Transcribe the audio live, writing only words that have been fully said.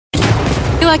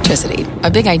Electricity, a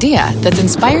big idea that's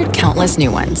inspired countless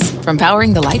new ones. From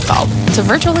powering the light bulb to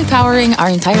virtually powering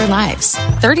our entire lives.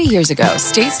 30 years ago,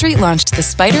 State Street launched the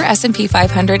Spider S&P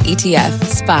 500 ETF,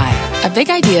 SPY. A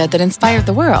big idea that inspired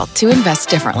the world to invest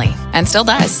differently. And still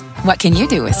does. What can you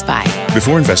do with SPY?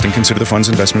 Before investing, consider the fund's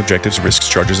investment objectives, risks,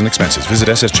 charges, and expenses. Visit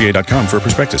ssga.com for a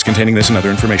prospectus containing this and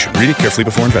other information. Read it carefully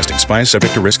before investing. SPY is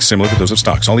subject to risks similar to those of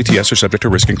stocks. All ETFs are subject to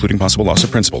risk, including possible loss of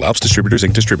principal. Alps Distributors,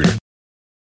 Inc. Distributor.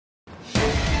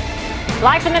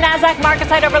 Live from the NASDAQ market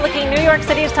site overlooking New York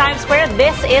City's Times Square,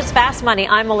 this is Fast Money.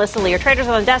 I'm Melissa Lee. Your traders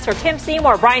on the desk are Tim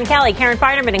Seymour, Brian Kelly, Karen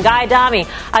Feinerman, and Guy Adami.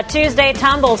 A Tuesday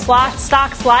tumble,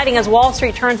 stock sliding as Wall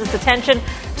Street turns its attention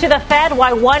to the Fed.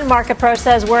 Why one market pro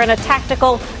says we're in a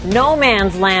tactical no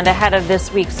man's land ahead of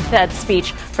this week's Fed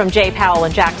speech from Jay Powell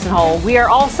in Jackson Hole. We are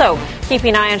also keeping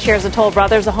an eye on shares of Toll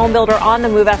Brothers, a home builder on the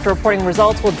move after reporting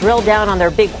results. We'll drill down on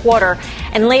their big quarter.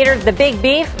 And later, the big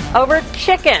beef over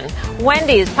chicken.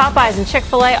 Wendy's, Popeyes, and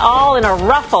Chick-fil-A all in a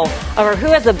ruffle over who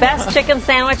has the best chicken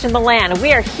sandwich in the land.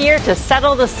 We are here to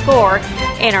settle the score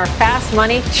in our Fast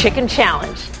Money Chicken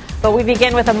Challenge. But we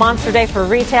begin with a monster day for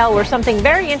retail where something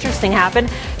very interesting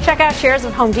happened. Check out shares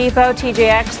of Home Depot,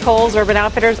 TJX, Kohl's, Urban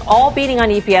Outfitters, all beating on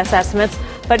EPS estimates,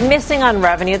 but missing on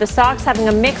revenue. The stock's having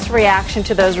a mixed reaction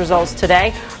to those results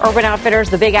today. Urban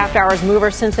Outfitters, the big after-hours mover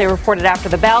since they reported after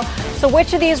the bell. So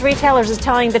which of these retailers is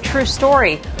telling the true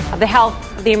story of the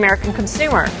health of the American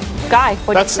consumer? Guy,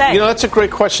 what do you say? That's a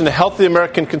great question. The health of the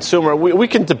American consumer. We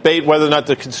can debate whether or not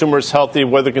the consumer is healthy,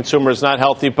 whether the consumer is not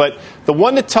healthy. But the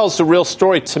one that tells the real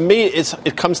story, to me,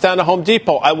 it comes down to Home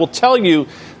Depot. I will tell you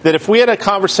that if we had a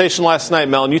conversation last night,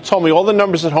 Mel, and you told me all the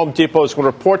numbers that Home Depot is going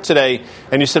to report today,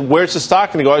 and you said, where's the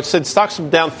stock going to go? I said, stock's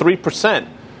down 3%.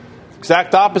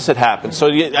 Exact opposite happened. So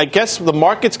I guess the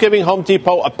market's giving Home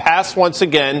Depot a pass once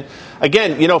again.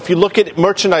 Again, if you look at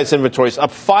merchandise inventories, up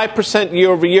 5%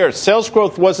 year over year. Sales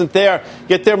growth wasn't there,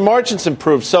 yet their margins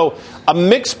improved. So a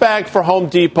mixed bag for Home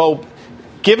Depot.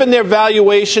 Given their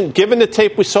valuation, given the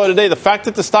tape we saw today, the fact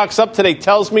that the stock's up today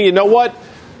tells me, you know what?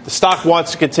 The stock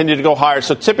wants to continue to go higher.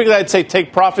 So typically I'd say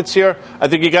take profits here. I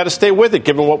think you got to stay with it,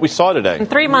 given what we saw today. In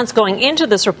 3 months going into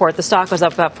this report, the stock was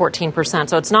up about 14%.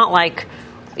 So it's not like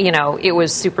it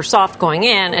was super soft going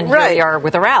in, and here they are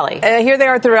with a rally. Here they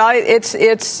are at the rally.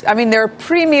 They're a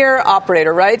premier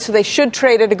operator, right? So they should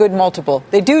trade at a good multiple.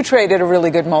 They do trade at a really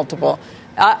good multiple.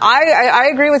 I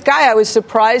agree with Guy. I was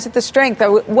surprised at the strength. I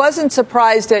wasn't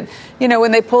surprised at,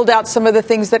 when they pulled out some of the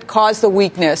things that caused the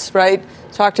weakness, right?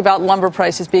 Talked about lumber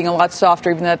prices being a lot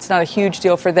softer, even though that's not a huge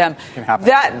deal for them.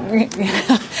 That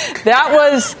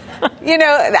was,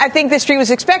 I think the street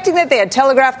was expecting that. They had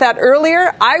telegraphed that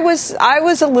earlier. I was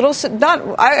a little,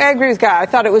 I agree with Guy. I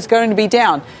thought it was going to be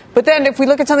down. But then if we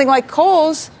look at something like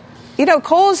Kohl's,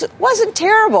 Kohl's wasn't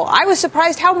terrible. I was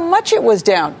surprised how much it was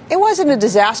down. It wasn't a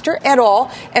disaster at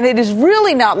all. And it is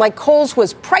really not like Kohl's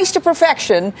was priced to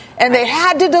perfection and they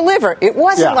had to deliver. It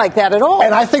wasn't like that at all.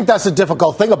 And I think that's the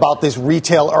difficult thing about this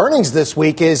retail earnings this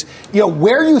week is,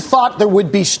 where you thought there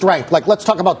would be strength. Like, let's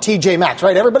talk about TJ Maxx,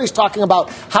 right? Everybody's talking about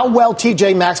how well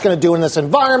TJ Maxx is going to do in this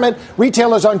environment.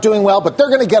 Retailers aren't doing well, but they're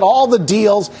going to get all the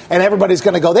deals and everybody's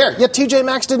going to go there. Yet TJ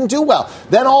Maxx didn't do well.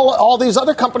 Then all these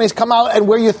other companies come out and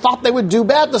where you thought they would do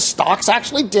bad, the stocks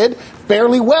actually did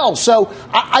fairly well. So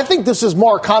I think this is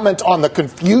more a comment on the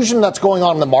confusion that's going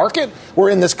on in the market. We're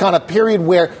in this kind of period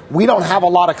where we don't have a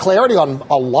lot of clarity on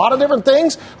a lot of different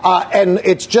things, and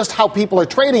it's just how people are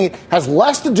trading. It has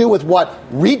less to do with what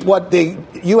the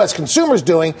U.S. consumer is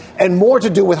doing and more to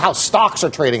do with how stocks are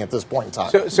trading at this point in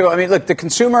time. So look, the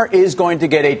consumer is going to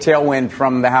get a tailwind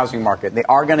from the housing market. They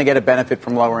are going to get a benefit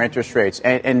from lower interest rates.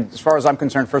 And as far as I'm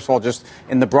concerned, first of all, just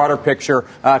in the broader picture,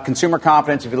 consumer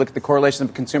confidence, if you look at the correlation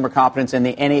of consumer confidence and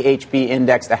the NAHB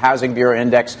index, the Housing Bureau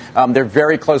index, they're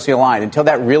very closely aligned. Until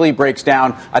that really breaks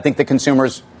down, I think the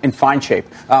consumer's in fine shape.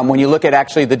 When you look at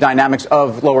actually the dynamics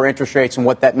of lower interest rates and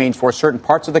what that means for certain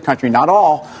parts of the country, not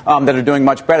all, that are doing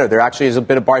much better. There actually is a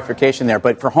bit of bifurcation there.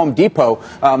 But for Home Depot,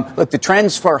 look, the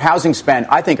trends for housing spend,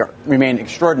 I think, remain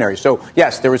extraordinary. So,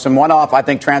 yes, there was some one-off, I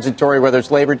think, transitory, whether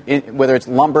it's labor, whether it's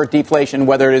lumber deflation,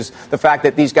 whether it is the fact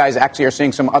that these guys actually are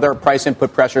seeing some other price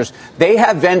input pressures. They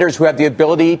have vendors who have the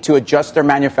ability to adjust their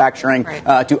manufacturing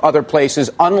to other places,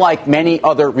 unlike many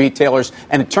other retailers.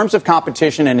 And in terms of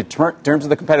competition and in terms of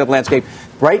the competitive landscape,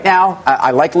 right now,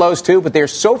 I like Lowe's too, but they're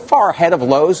so far ahead of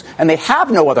Lowe's, and they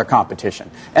have no other competition.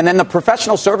 And then the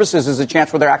professional services is a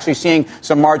chance where they're actually seeing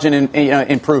some margin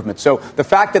improvement. So the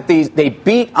fact that they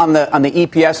beat on the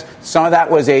EPS, some of that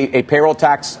was a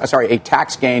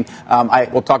tax gain.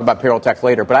 We'll talk about payroll tax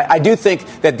later, but I do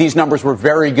think that these numbers were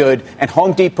very good, and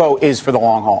Home Depot is for the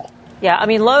long haul. Yeah, I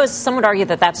mean, Lowe's, some would argue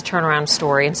that that's a turnaround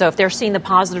story. And so if they're seeing the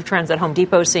positive trends that Home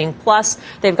Depot is seeing, plus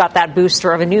they've got that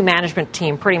booster of a new management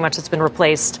team pretty much that's been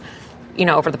replaced,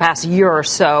 over the past year or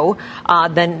so,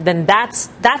 then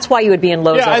that's why you would be in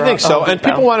Lowe's. Yeah, I think so. Home And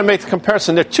Depot. people want to make the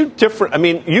comparison. They're two different. I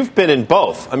mean, you've been in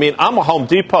both. I mean, I'm a Home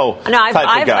Depot No, type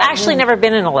I've of guy. actually never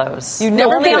been in a Lowe's. You've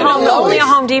never been in a Lowe's? Only a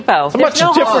Home Depot. It's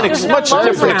a much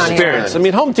different experience. I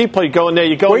mean, Home Depot, you go in there,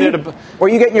 Where are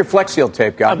you getting your Flex Seal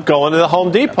tape, guy? I'm going to the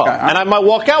Home Depot, and I might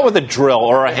walk out with a drill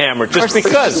or a hammer just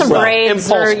because. Some braids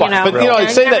impulse buy. But I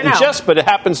say that in know. jest, but it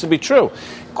happens to be true.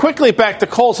 Quickly back to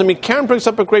Kohl's. I mean, Karen brings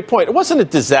up a great point. It wasn't a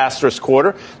disastrous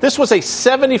quarter. This was a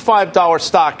 $75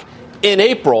 stock in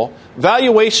April.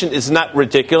 Valuation is not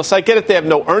ridiculous. I get it; they have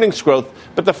no earnings growth,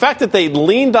 but the fact that they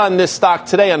leaned on this stock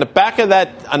today on the back of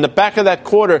that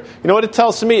quarter, you know what it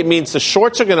tells me? It means the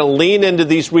shorts are going to lean into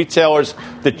these retailers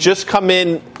that just come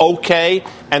in okay,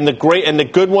 and the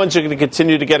good ones are going to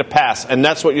continue to get a pass, and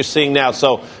that's what you're seeing now.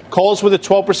 So Kohl's with a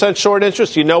 12% short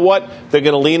interest. You know what? They're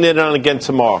going to lean in on again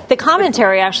tomorrow. The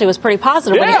commentary actually was pretty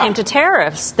positive when it came to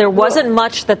tariffs. There wasn't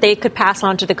much that they could pass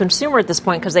on to the consumer at this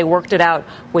point because they worked it out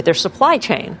with their supply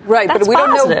chain. Right, that's but we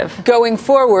positive. don't know going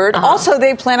forward. Also,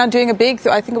 they plan on doing a big,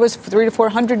 I think it was $300 to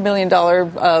 $400 million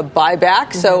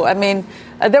buyback. So, I mean,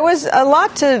 there was a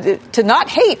lot to not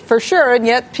hate, for sure, and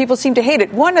yet people seem to hate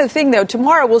it. One other thing, though,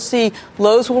 tomorrow we'll see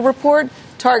Lowe's will report,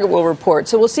 Target will report.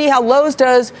 So we'll see how Lowe's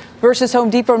does versus Home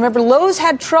Depot. Remember, Lowe's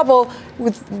had trouble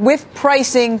with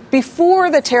pricing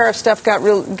before the tariff stuff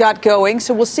got going.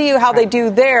 So we'll see how they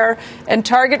do there. And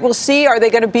Target, we'll see, are they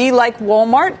going to be like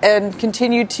Walmart and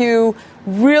continue to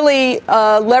really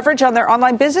leverage on their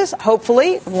online business?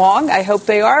 Hopefully. I hope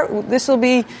they are. This will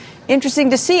be interesting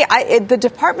to see. The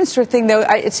department store thing, though,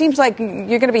 it seems like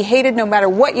you're going to be hated no matter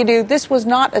what you do. This was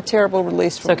not a terrible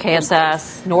release. So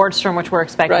KSS, Nordstrom, which we're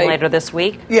expecting later this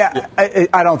week. Yeah,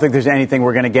 I don't think there's anything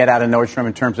we're going to get out of Nordstrom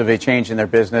in terms of a change in their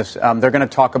business. They're going to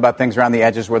talk about things around the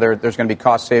edges where there's going to be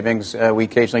cost savings. We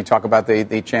occasionally talk about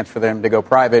the chance for them to go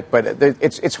private, but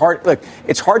it's hard. Look,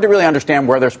 it's hard to really understand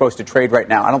where they're supposed to trade right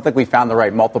now. I don't think we found the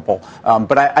right multiple.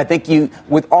 But I think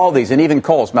with all these, and even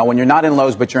Kohl's, Mel, when you're not in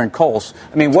Lowe's but you're in Kohl's,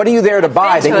 I mean, what are you there to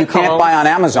buy that you can't buy on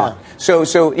Amazon?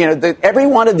 So every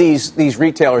one of these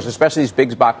retailers, especially these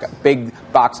big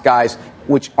box guys,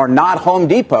 which are not Home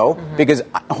Depot, because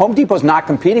Home Depot's not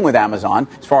competing with Amazon,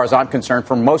 as far as I'm concerned,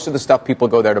 for most of the stuff people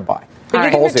go there to buy. But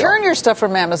you can return your stuff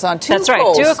from Amazon to That's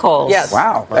Kohl's. right, to a Kohl's. Yes.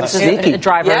 Wow, that's sneaky. A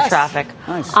driver of traffic.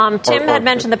 Nice. Tim had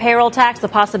mentioned the payroll tax, the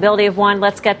possibility of one.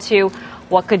 Let's get to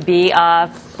what could be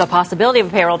the possibility of a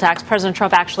payroll tax. President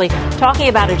Trump actually talking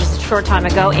about it just a short time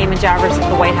ago. Eamon Javers at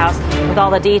the White House with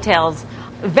all the details.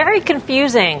 Very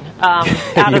confusing out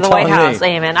of the White House,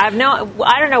 Eamon. I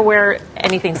don't know where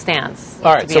anything stands.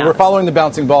 All right, so we're following the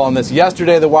bouncing ball on this.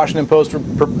 Yesterday, the Washington Post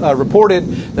reported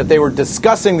that they were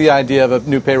discussing the idea of a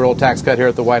new payroll tax cut here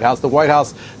at the White House. The White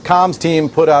House comms team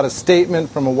put out a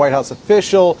statement from a White House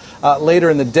official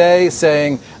later in the day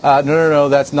saying, no,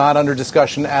 that's not under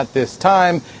discussion at this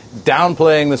time,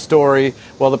 downplaying the story.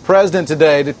 Well, the president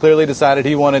today clearly decided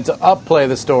he wanted to upplay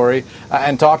the story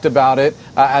and talked about it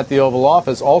at the Oval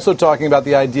Office, also talking about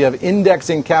the idea of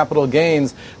indexing capital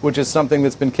gains, which is something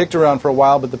that's been kicked around for a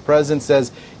while, but the president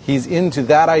says he's into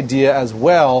that idea as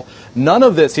well. None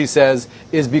of this, he says,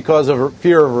 is because of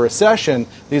fear of a recession.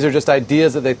 These are just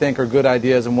ideas that they think are good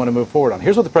ideas and want to move forward on.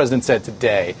 Here's what the president said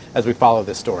today as we follow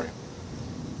this story.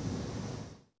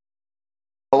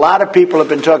 A lot of people have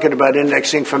been talking about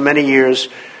indexing for many years,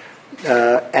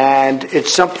 and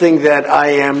it's something that I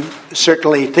am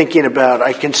certainly thinking about.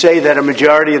 I can say that a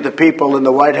majority of the people in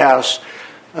the White House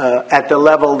at the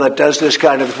level that does this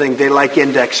kind of thing, they like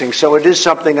indexing. So it is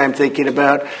something I'm thinking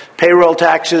about. Payroll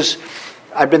taxes,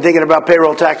 I've been thinking about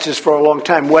payroll taxes for a long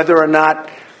time. Whether or not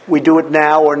we do it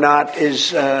now or not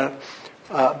is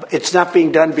it's not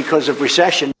being done because of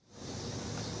recession.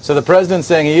 So the president's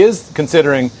saying he is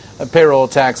considering a payroll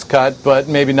tax cut, but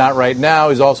maybe not right now.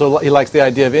 He likes the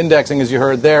idea of indexing, as you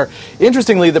heard there.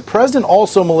 Interestingly, the president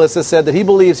also, Melissa, said that he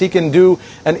believes he can do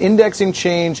an indexing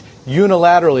change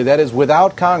unilaterally, that is,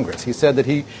 without Congress. He said that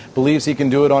he believes he can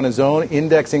do it on his own,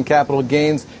 indexing capital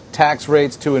gains tax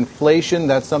rates to inflation.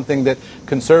 That's something that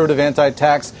conservative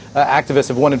anti-tax activists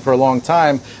have wanted for a long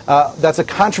time. That's a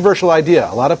controversial idea.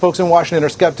 A lot of folks in Washington are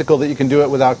skeptical that you can do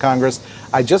it without Congress.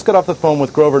 I just got off the phone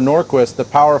with Grover Norquist, the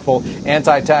powerful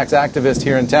anti-tax activist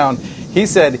here in town. He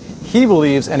said he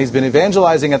believes, and he's been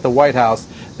evangelizing at the White House,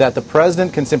 that the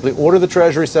president can simply order the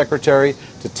Treasury Secretary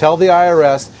to tell the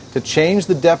IRS to change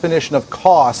the definition of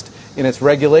cost in its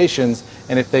regulations,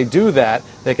 and if they do that,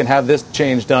 they can have this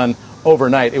change done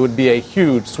overnight. It would be a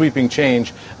huge sweeping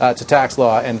change to tax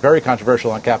law and very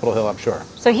controversial on Capitol Hill, I'm sure.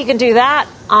 So he can do that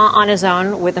on his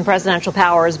own within presidential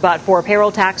powers, but for a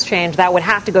payroll tax change, that would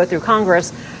have to go through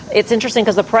Congress. It's interesting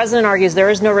because the president argues there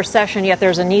is no recession, yet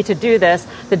there's a need to do this.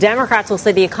 The Democrats will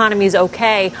say the economy is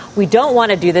okay. We don't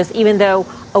want to do this, even though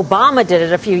Obama did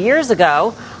it a few years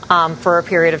ago. For a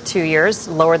period of 2 years,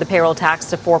 lower the payroll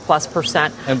tax to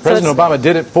 4+%. And President Obama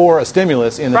did it for a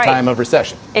stimulus in the time of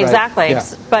recession. Exactly.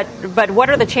 Right? Yeah. But what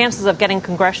are the chances of getting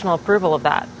congressional approval of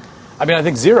that? I mean, I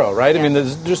think zero, right? Yeah. I mean,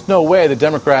 there's just no way the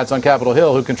Democrats on Capitol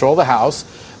Hill, who control the House,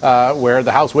 where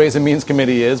the House Ways and Means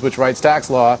Committee is, which writes tax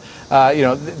law,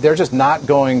 they're just not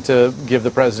going to give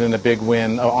the president a big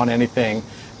win on anything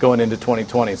going into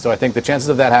 2020. So I think the chances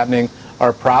of that happening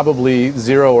are probably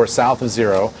zero or south of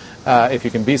zero. If you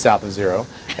can be south of zero.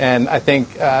 And I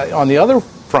think on the other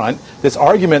front, this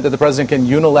argument that the president can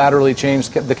unilaterally change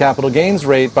the capital gains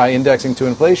rate by indexing to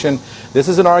inflation, this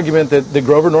is an argument that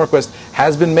Grover Norquist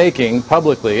has been making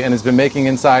publicly and has been making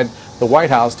inside the White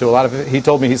House to a lot of. He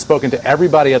told me he's spoken to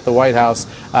everybody at the White House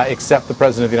except the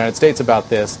president of the United States about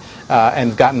this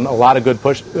and gotten a lot of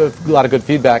good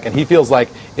feedback. And he feels like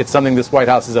it's something this White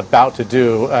House is about to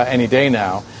do any day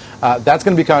now. That's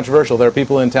going to be controversial. There are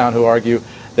people in town who argue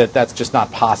that that's just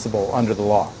not possible under the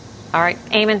law. All right.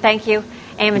 Eamon, thank you.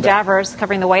 Eamon Javers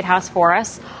covering the White House for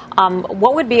us.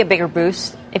 What would be a bigger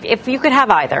boost? If you could have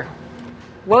either,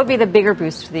 what would be the bigger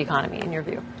boost for the economy in your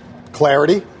view?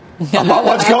 Clarity about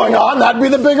what's going on. That'd be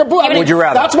the bigger boost. Would you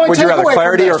rather? That's my would you rather takeaway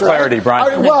clarity from this, or clarity, right?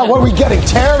 Brian? Well, what are we getting?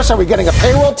 Tariffs? Are we getting a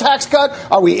payroll tax cut?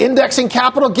 Are we indexing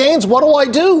capital gains? What do I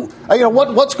do?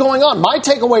 What's going on? My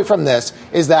takeaway from this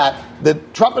is that the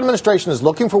Trump administration is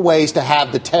looking for ways to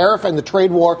have the tariff and the trade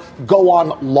war go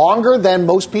on longer than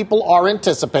most people are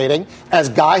anticipating, as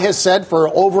Guy has said for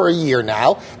over a year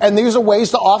now. And these are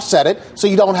ways to offset it so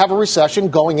you don't have a recession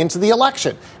going into the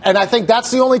election. And I think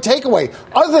that's the only takeaway.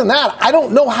 Other than that, I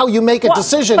don't know how you make a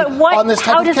decision on this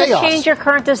type of chaos. How does it change your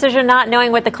current decision not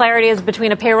knowing what the clarity is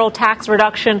between a payroll tax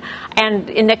reduction and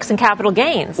indexing capital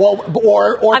gains? Well,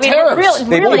 or tariffs.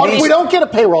 Really, we don't get a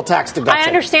payroll tax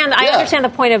deduction. I understand the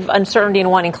point of uncertainty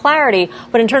and wanting clarity,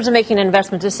 but in terms of making an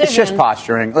investment decision, it's just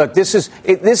posturing. Look,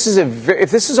 if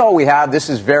this is all we have, this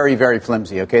is very, very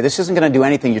flimsy. Okay, this isn't going to do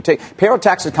anything. Payroll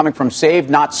tax is coming from saved,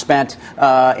 not spent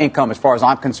income, as far as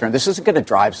I'm concerned. This isn't going to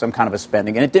drive some kind of a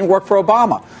spending, and it didn't work for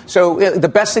Obama. So the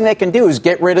best thing they can do is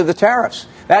get rid of the tariffs.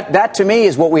 That to me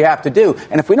is what we have to do.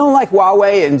 And if we don't like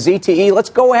Huawei and ZTE, let's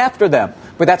go after them.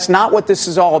 But that's not what this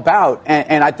is all about.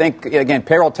 And I think, again,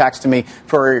 payroll tax to me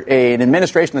for an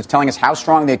administration that's telling us how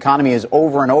strong the economy is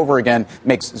over and over again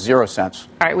makes zero sense.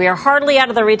 All right, we are hardly out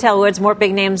of the retail woods. More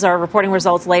big names are reporting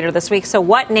results later this week. So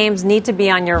what names need to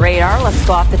be on your radar? Let's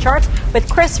go off the charts with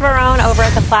Chris Verone over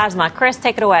at the Plasma. Chris,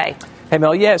 take it away. Hey,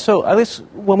 Mel, yeah, so at least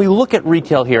when we look at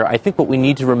retail here, I think what we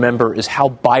need to remember is how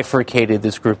bifurcated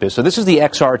this group is. So this is the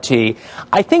XRT.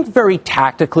 I think very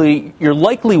tactically, you're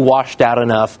likely washed out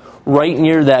enough right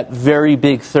near that very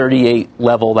big 38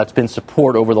 level that's been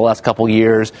support over the last couple of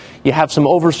years. You have some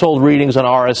oversold readings on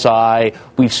RSI.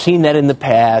 We've seen that in the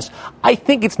past. I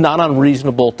think it's not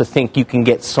unreasonable to think you can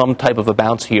get some type of a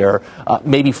bounce here,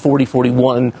 maybe 40,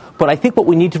 41. But I think what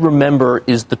we need to remember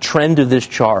is the trend of this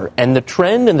chart. And the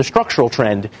trend and the structural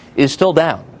trend is still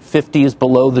down. 50 is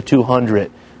below the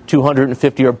 200.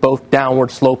 250 are both downward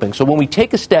sloping. So when we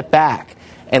take a step back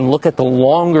and look at the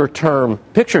longer-term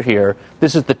picture here,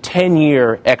 this is the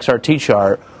 10-year XRT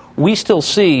chart, we still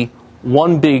see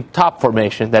one big top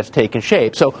formation that's taken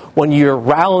shape. So when you're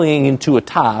rallying into a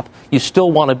top, you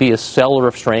still want to be a seller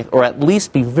of strength, or at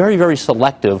least be very, very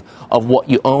selective of what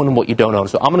you own and what you don't own.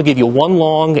 So I'm going to give you one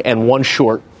long and one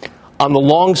short. On the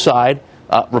long side,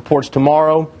 reports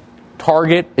tomorrow,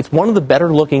 Target, it's one of the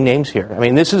better-looking names here. I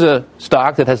mean, this is a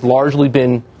stock that has largely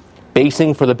been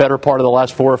basing for the better part of the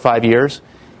last 4 or 5 years.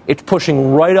 It's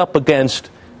pushing right up against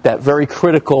that very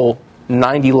critical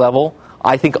 90 level.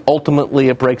 I think ultimately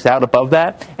it breaks out above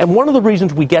that. And one of the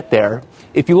reasons we get there,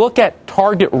 if you look at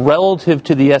Target relative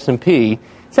to the S&P,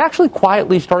 it's actually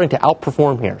quietly starting to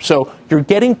outperform here. So you're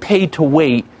getting paid to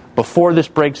wait before this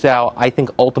breaks out. I think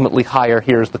ultimately higher.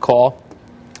 Here's the call.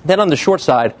 Then on the short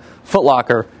side, Foot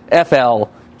Locker, FL,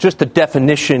 just the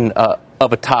definition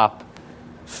of a top.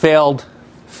 Failed,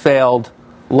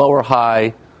 lower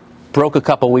high, broke a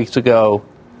couple weeks ago.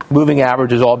 Moving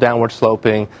average is all downward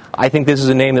sloping. I think this is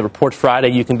a name that reports Friday.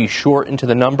 You can be short into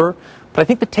the number. But I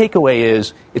think the takeaway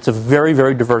is it's a very,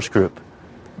 very diverse group.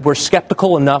 We're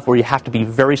skeptical enough where you have to be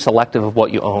very selective of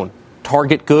what you own.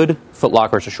 Target good, Foot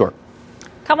Locker is a short.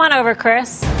 Come on over,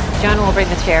 Chris. Joan will bring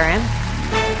the chair in.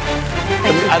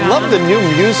 I love the new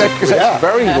music. Because it's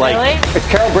very Really? it's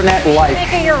Carol Burnett-like,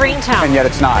 Make it your ringtone. and yet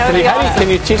it's not. That would be awesome. Can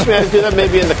you teach me how to do that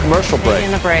maybe in the commercial break?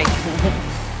 In the break.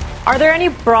 Are there any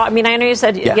broad, I mean, I know you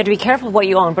said you have to be careful of what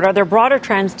you own, but are there broader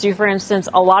trends? Do, for instance,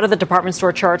 a lot of the department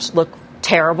store charts look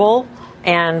terrible,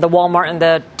 and the Walmart and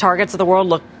the Targets of the world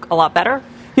look a lot better?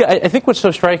 Yeah, I think what's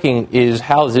so striking is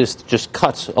how this just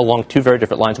cuts along two very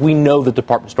different lines. We know the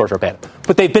department stores are bad,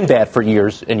 but they've been bad for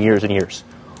years and years and years.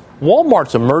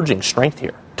 Walmart's emerging strength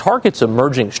here. Target's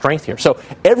emerging strength here. So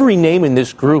every name in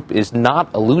this group is not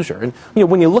a loser. And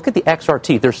when you look at the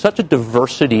XRT, there's such a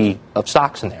diversity of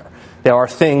stocks in there. There are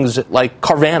things like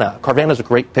Carvana. Carvana's a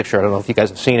great picture. I don't know if you guys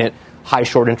have seen it. High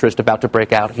short interest about to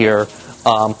break out here.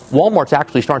 Walmart's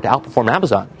actually starting to outperform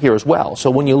Amazon here as well. So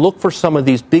when you look for some of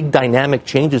these big dynamic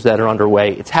changes that are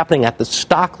underway, it's happening at the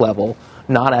stock level,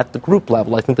 not at the group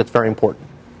level. I think that's very important.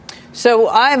 So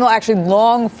I'm actually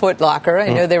long Foot Locker. I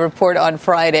know they report on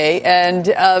Friday. And,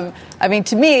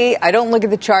 to me, I don't look at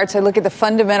the charts. I look at the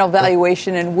fundamental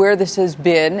valuation and where this has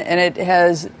been. And it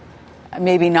has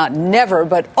maybe not never,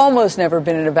 but almost never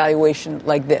been an evaluation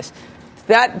like this.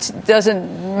 That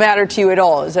doesn't matter to you at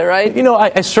all. Is that right?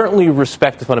 I certainly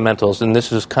respect the fundamentals, and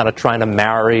this is kind of trying to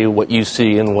marry what you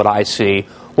see and what I see.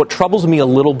 What troubles me a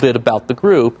little bit about the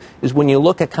group is when you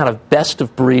look at kind of best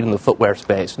of breed in the footwear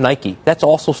space, Nike, that's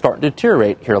also starting to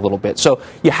deteriorate here a little bit. So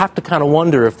you have to kind of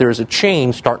wonder if there's a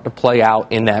change starting to play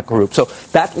out in that group. So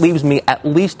that leaves me at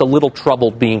least a little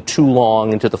troubled being too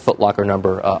long into the Foot Locker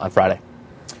number on Friday.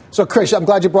 So, Chris, I'm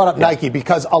glad you brought up Nike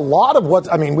because a lot of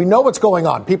we know what's going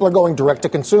on. People are going direct to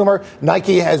consumer.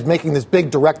 Nike is making this big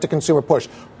direct to consumer push.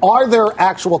 Are there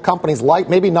actual companies like,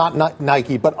 maybe not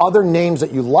Nike, but other names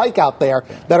that you like out there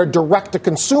that are direct to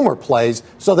consumer plays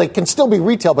so they can still be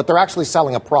retail, but they're actually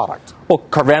selling a product? Well,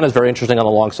 Carvana is very interesting on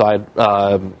the long side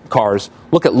cars.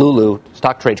 Look at Lulu.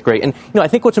 Stock trade's great. And, I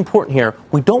think what's important here,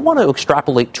 we don't want to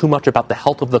extrapolate too much about the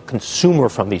health of the consumer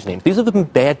from these names. These have been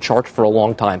bad charts for a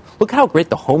long time. Look how great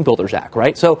the home builders act,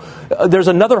 right? So there's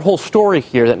another whole story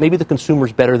here that maybe the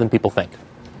consumer's better than people think.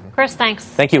 Chris, thanks.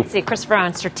 Thank you. Let's see, Christopher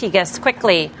on Strategas,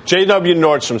 quickly. JW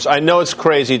Nordstrom's. I know it's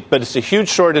crazy, but it's a huge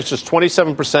shortage. It's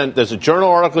 27%. There's a journal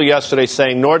article yesterday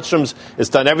saying Nordstrom's has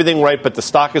done everything right, but the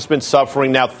stock has been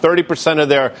suffering. Now 30% of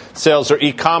their sales are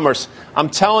e-commerce. I'm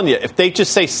telling you, if they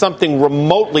just say something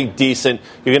remotely decent,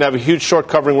 you're going to have a huge short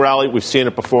covering rally. We've seen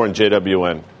it before in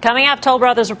JWN. Coming up, Toll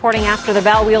Brothers reporting after the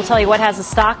bell. We'll tell you what has the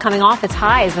stock coming off its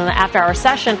highs in the after-hour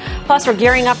session. Plus, we're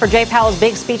gearing up for Jay Powell's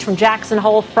big speech from Jackson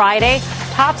Hole Friday.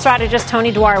 Top strategist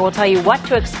Tony Dwyer will tell you what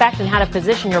to expect and how to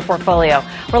position your portfolio.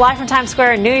 We're live from Times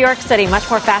Square in New York City. Much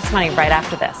more Fast Money right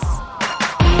after this.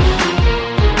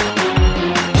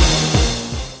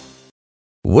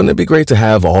 Wouldn't it be great to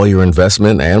have all your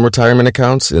investment and retirement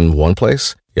accounts in one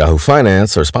place? Yahoo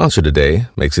Finance, our sponsor today,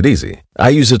 makes it easy. I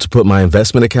use it to put my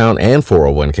investment account and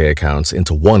 401k accounts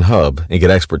into one hub and get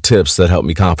expert tips that help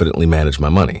me confidently manage my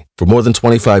money. For more than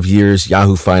 25 years,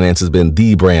 Yahoo Finance has been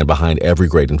the brand behind every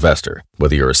great investor.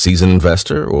 Whether you're a seasoned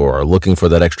investor or are looking for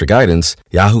that extra guidance,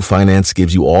 Yahoo Finance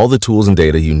gives you all the tools and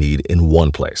data you need in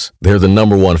one place. They're the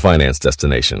 #1 finance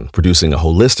destination, producing a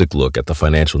holistic look at the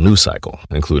financial news cycle,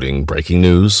 including breaking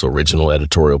news, original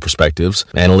editorial perspectives,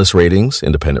 analyst ratings,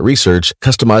 independent research,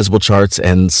 customizable charts,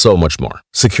 and so much more.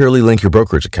 Securely link your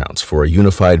brokerage accounts for a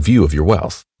unified view of your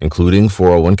wealth, including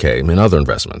 401k and other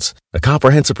investments. A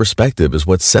comprehensive perspective is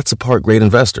what sets apart great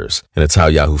investors, and it's how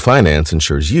Yahoo Finance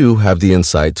ensures you have the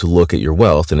insight to look at your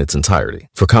wealth in its entirety.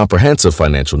 For comprehensive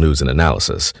financial news and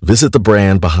analysis, visit the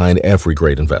brand behind every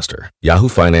great investor,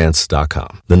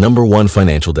 yahoofinance.com, the #1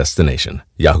 financial destination,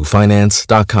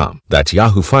 yahoofinance.com. That's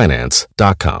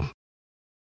yahoofinance.com.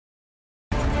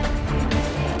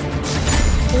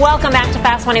 Welcome back to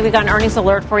Fast Money. We've got an earnings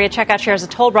alert for you. Check out shares of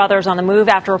Toll Brothers on the move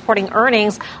after reporting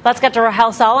earnings. Let's get to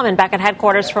Rahel Solomon back at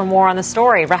headquarters for more on the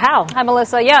story. Rahel. Hi,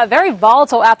 Melissa. Yeah, very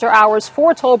volatile after hours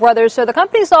for Toll Brothers. So the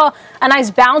company saw a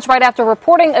nice bounce right after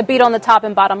reporting a beat on the top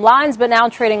and bottom lines, but now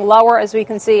trading lower, as we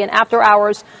can see, in after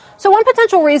hours. So one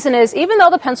potential reason is even though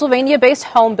the Pennsylvania-based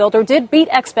home builder did beat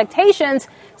expectations,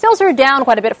 sales are down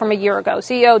quite a bit from a year ago.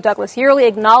 CEO Douglas Yearley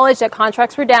acknowledged that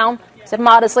contracts were down, said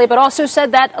modestly, but also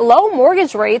said that low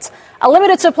mortgage rates, a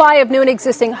limited supply of new and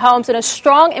existing homes, and a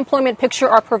strong employment picture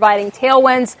are providing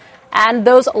tailwinds. And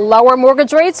those lower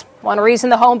mortgage rates, one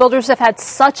reason the home builders have had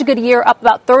such a good year, up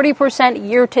about 30%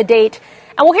 year to date.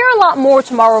 And we'll hear a lot more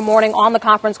tomorrow morning on the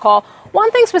conference call. One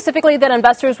thing specifically that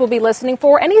investors will be listening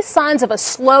for, any signs of a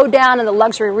slowdown in the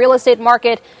luxury real estate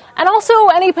market, and also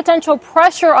any potential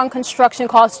pressure on construction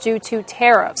costs due to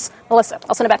tariffs. Melissa,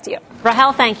 I'll send it back to you.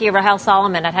 Rahel, thank you. Rahel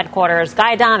Solomon at headquarters.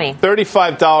 Guy Adami.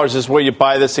 $35 is where you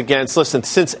buy this against. Listen,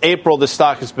 since April, the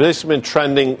stock has basically been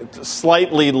trending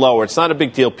slightly lower. It's not a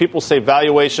big deal. People say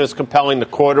valuation is compelling. The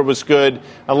quarter was good.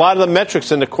 A lot of the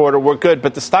metrics in the quarter were good,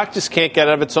 but the stock just can't get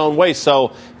out of its own way.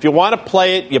 So if you want to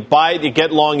play it, you buy it, you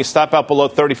get long, you stop out below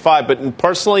 35. But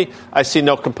personally, I see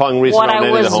no compelling reason what on I any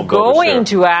of the was home builders going here.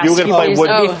 to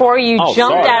ask you before you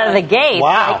jumped out of the gate.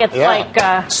 Wow. Like it's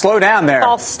like slow down there.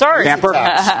 False start. Camper.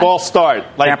 False start.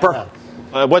 Like, Camper.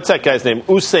 What's that guy's name?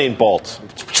 Usain Bolt.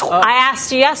 I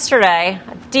asked you yesterday,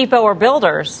 Depot or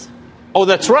Builders? Oh,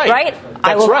 that's right. Right?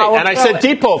 That's right. And I said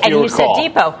Depot, if you recall. And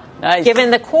you said Depot. Nice. Given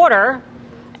the quarter,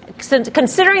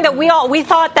 considering that we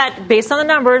thought that based on the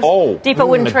numbers, Depot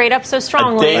wouldn't trade up so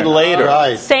strongly. A day later.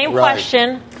 Right. Same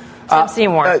question. Tim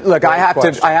Seymour. Look, I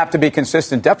have to be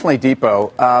consistent. Definitely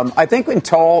Depot. I think in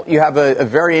Toll, you have a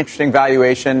very interesting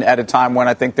valuation at a time when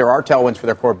I think there are tailwinds for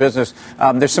their core business.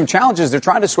 There's some challenges. They're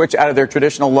trying to switch out of their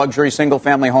traditional luxury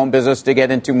single-family home business to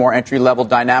get into more entry-level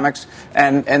dynamics,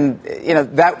 and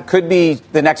that could be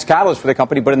the next catalyst for the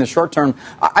company. But in the short term,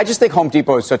 I just think Home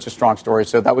Depot is such a strong story.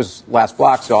 So that was last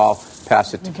block. So I'll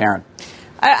pass it to Karen.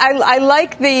 I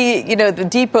like the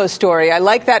Depot story. I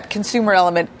like that consumer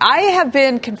element. I have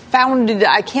been confounded.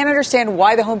 I can't understand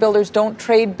why the home builders don't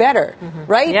trade better,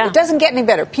 right? Yeah. It doesn't get any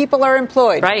better. People are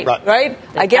employed, right?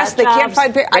 I guess they can't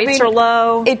find. Rates are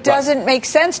low. It doesn't make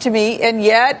sense to me, and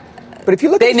yet. But if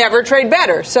you look, they never trade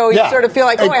better. So you sort of feel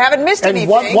like, I haven't missed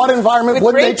anything. And what environment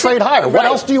would they trade higher? What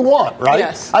else do you want, right?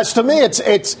 Yes. To me,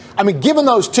 it's. I mean, given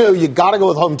those two, you got to go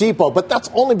with Home Depot. But that's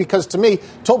only because, to me,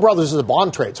 Toll Brothers is a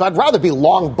bond trade. So I'd rather be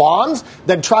long bonds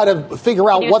than try to figure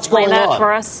out what's going on.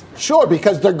 For us? Sure,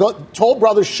 because Toll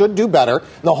Brothers should do better,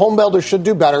 and the home builders should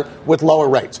do better with lower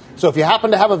rates. So if you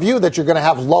happen to have a view that you're going to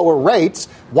have lower rates,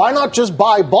 why not just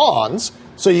buy bonds?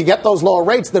 So you get those lower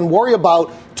rates, then worry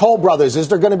about Toll Brothers. Is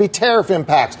there going to be tariff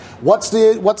impacts? What's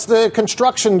the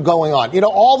construction going on?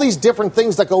 All these different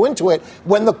things that go into it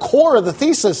when the core of the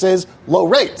thesis is low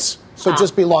rates. So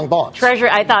just be long bonds. Treasury,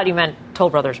 I thought you meant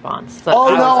Toll Brothers bonds. So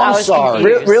I'm sorry.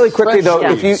 Really quickly, though,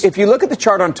 if you look at the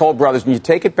chart on Toll Brothers and you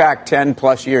take it back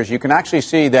 10-plus years, you can actually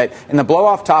see that in the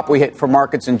blow-off top we hit for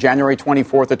markets in January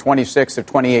 24th or 26th of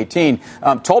 2018,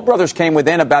 Toll Brothers came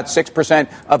within about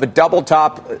 6% of a double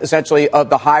top, essentially,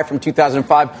 of the high from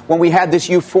 2005 when we had this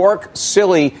euphoric,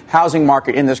 silly housing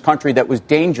market in this country that was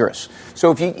dangerous.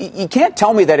 So if you can't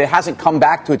tell me that it hasn't come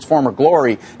back to its former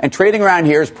glory, and trading around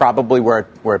here is probably where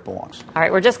it belongs. All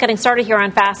right, we're just getting started here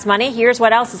on Fast Money. Here's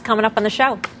what else is coming up on the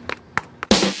show.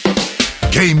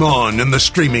 Game on in the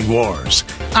streaming wars.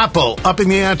 Apple upping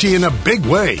the ante in a big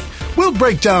way. We'll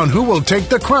break down who will take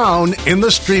the crown in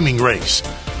the streaming race.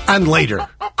 And later,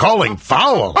 calling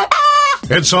foul.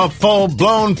 It's a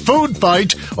full-blown food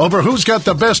fight over who's got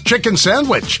the best chicken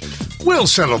sandwich. We'll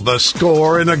settle the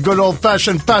score in a good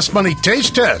old-fashioned Fast Money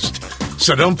taste test.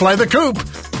 So don't fly the coop.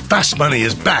 Fast Money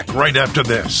is back right after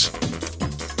this.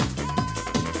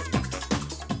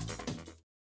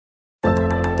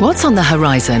 What's on the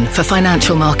horizon for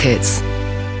financial markets?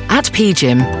 At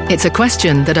PGIM, it's a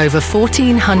question that over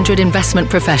 1,400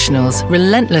 investment professionals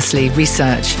relentlessly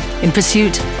research in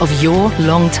pursuit of your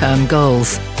long-term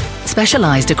goals.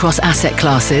 Specialized across asset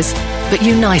classes, but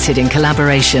united in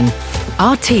collaboration,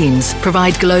 our teams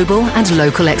provide global and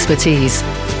local expertise.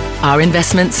 Our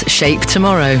investments shape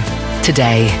tomorrow,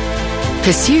 today.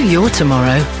 Pursue your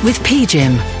tomorrow with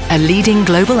PGIM, a leading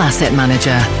global asset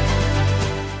manager.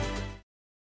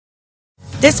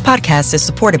 This podcast is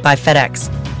supported by FedEx.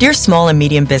 Dear small and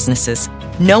medium businesses,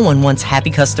 no one wants happy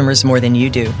customers more than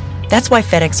you do. That's why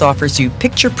FedEx offers you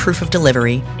picture proof of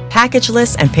delivery,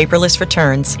 packageless and paperless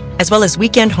returns, as well as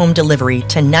weekend home delivery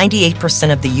to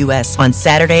 98% of the U.S. on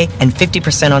Saturday and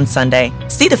 50% on Sunday.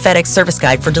 See the FedEx service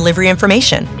guide for delivery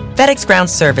information. FedEx Ground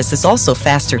service is also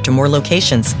faster to more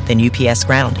locations than UPS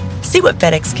Ground. See what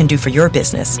FedEx can do for your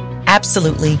business.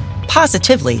 Absolutely,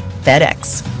 positively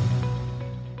FedEx.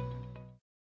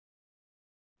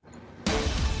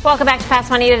 Welcome back to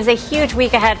Fast Money. It is a huge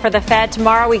week ahead for the Fed.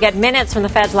 Tomorrow we get minutes from the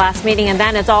Fed's last meeting, and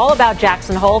then it's all about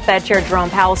Jackson Hole. Fed Chair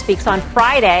Jerome Powell speaks on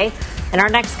Friday, and our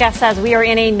next guest says we are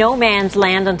in a no man's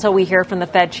land until we hear from the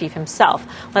Fed chief himself.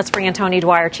 Let's bring in Tony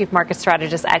Dwyer, Chief Market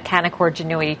Strategist at Canaccord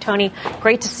Genuity. Tony,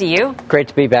 great to see you. Great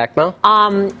to be back, Mel.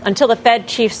 Until the Fed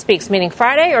chief speaks, meaning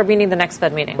Friday or meaning the next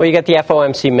Fed meeting? Well, you got the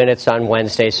FOMC minutes on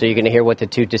Wednesday, so you're going to hear what the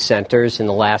two dissenters in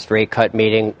the last rate cut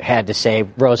meeting had to say.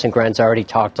 Rosengren's already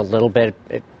talked a little bit.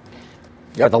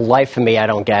 For the life of me, I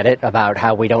don't get it about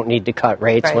how we don't need to cut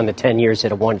rates when the 10 years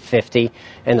at a 150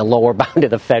 and the lower bound of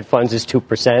the Fed funds is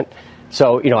 2%.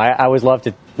 So, I always love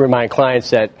to remind clients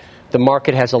that the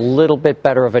market has a little bit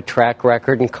better of a track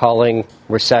record in calling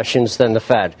recessions than the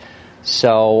Fed.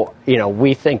 So,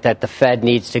 we think that the Fed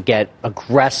needs to get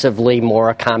aggressively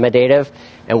more accommodative.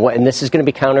 And this is going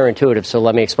to be counterintuitive, so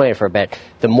let me explain it for a bit.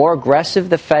 The more aggressive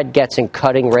the Fed gets in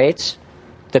cutting rates,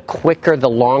 the quicker the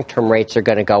long-term rates are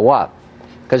going to go up.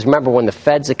 Because remember, when the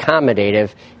Fed's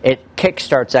accommodative, it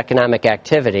kickstarts economic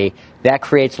activity. That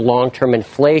creates long-term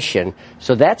inflation.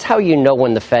 So that's how you know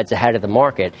when the Fed's ahead of the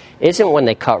market. Isn't when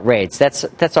they cut rates.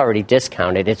 That's already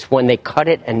discounted. It's when they cut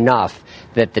it enough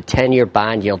that the 10-year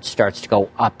bond yield starts to go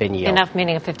up in yield. Enough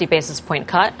meaning a 50 basis point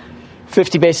cut?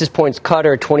 50 basis points cut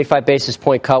or a 25 basis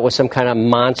point cut with some kind of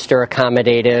monster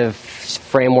accommodative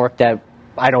framework that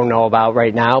I don't know about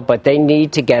right now, but they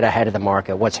need to get ahead of the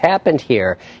market. What's happened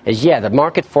here is, the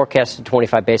market forecasted a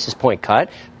 25 basis point cut,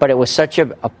 but it was such a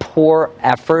poor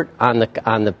effort on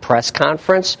the press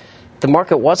conference. The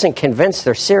market wasn't convinced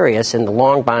they're serious, and the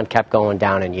long bond kept going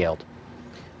down in yield.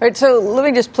 All right, so let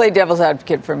me just play devil's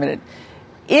advocate for a minute.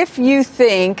 If you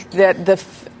think that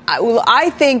I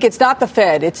think it's not the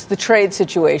Fed, it's the trade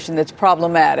situation that's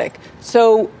problematic.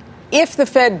 So if the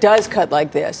Fed does cut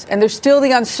like this, and there's still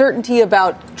the uncertainty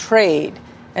about trade,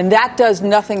 and that does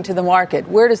nothing to the market,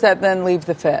 where does that then leave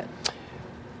the Fed?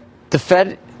 The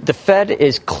Fed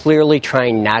is clearly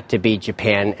trying not to be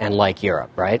Japan and like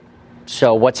Europe, right?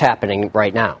 So what's happening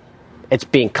right now? It's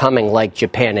becoming like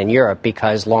Japan and Europe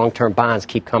because long-term bonds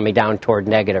keep coming down toward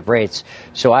negative rates.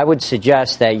 So I would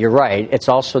suggest that you're right. It's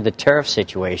also the tariff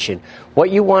situation. What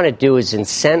you want to do is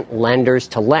incent lenders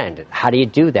to lend. How do you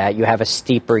do that? You have a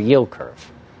steeper yield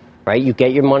curve, right? You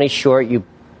get your money short, you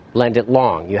lend it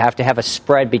long. You have to have a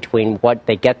spread between what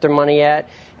they get their money at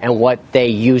and what they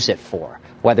use it for,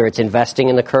 whether it's investing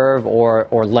in the curve or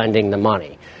lending the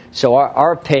money. So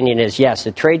our opinion is, yes,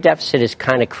 the trade deficit has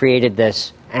kind of created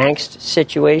this angst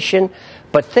situation,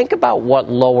 but think about what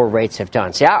lower rates have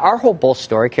done. See, our whole bull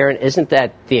story, Karen, isn't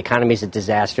that the economy's a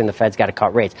disaster and the Fed's got to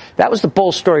cut rates. That was the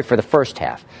bull story for the first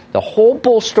half. The whole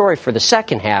bull story for the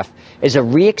second half is a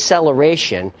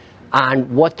reacceleration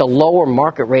on what the lower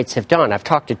market rates have done. I've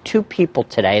talked to two people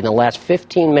today in the last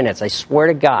 15 minutes. I swear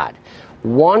to God.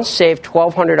 One saved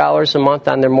 $1,200 a month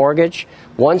on their mortgage.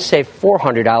 One saved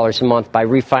 $400 a month by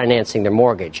refinancing their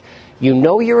mortgage. You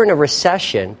know you're in a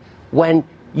recession when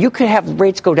you could have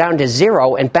rates go down to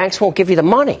zero and banks won't give you the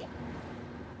money,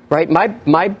 right?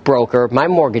 My broker, my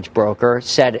mortgage broker,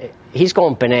 said he's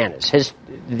going bananas.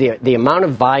 The amount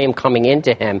of volume coming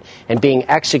into him and being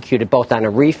executed both on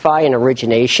a refi and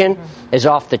origination is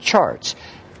off the charts.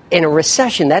 In a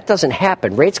recession, that doesn't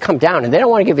happen. Rates come down, and they don't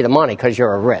want to give you the money because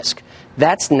you're a risk.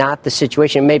 That's not the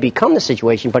situation. It may become the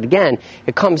situation, but again,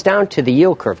 it comes down to the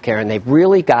yield curve, Karen. They've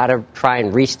really got to try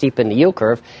and re-steepen the yield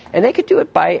curve, and they could do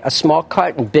it by a small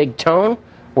cut and big tone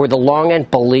where the long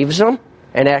end believes them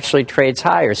and actually trades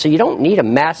higher. So you don't need a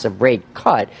massive rate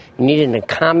cut. You need an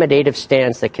accommodative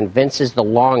stance that convinces the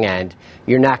long end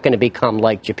you're not going to become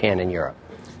like Japan and Europe.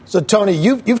 So, Tony,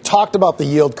 you've talked about the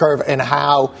yield curve and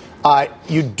how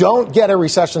you don't get a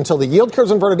recession until the yield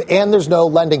curve's inverted and there's no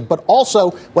lending, but also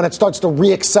when it starts to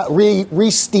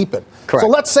re-steepen. Correct. So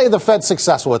let's say the Fed's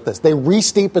successful with this. They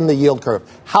re-steepen the yield curve.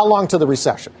 How long to the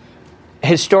recession?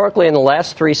 Historically, in the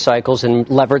last three cycles, and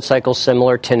levered cycles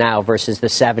similar to now versus the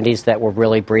 70s that were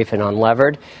really brief and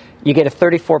unlevered, you get a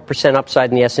 34% upside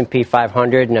in the S&P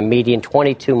 500 and a median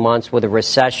 22 months with a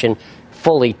recession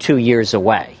fully 2 years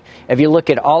away. If you look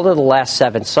at all of the last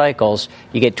 7 cycles,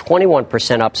 you get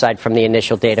 21% upside from the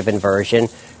initial date of inversion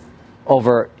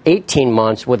over 18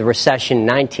 months with a recession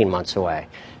 19 months away.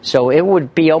 So it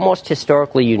would be almost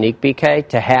historically unique, BK,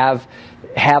 to have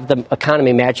the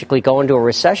economy magically go into a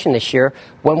recession this year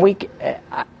when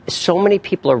so many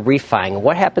people are refining.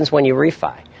 What happens when you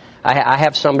refi? I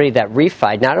have somebody that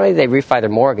refied. Not only did they refi their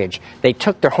mortgage, they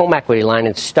took their home equity line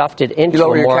and stuffed it into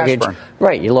a mortgage. Cash burn.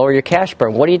 Right, you lower your cash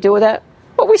burn. What do you do with that?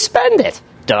 Well, we spend it.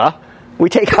 Duh. We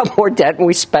take out more debt and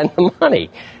we spend the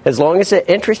money. As long as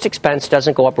the interest expense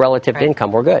doesn't go up relative to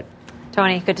income, we're good.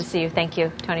 Tony, good to see you. Thank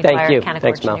you. Tony Thank Blair, you. Canaccord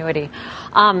Thanks, Mel.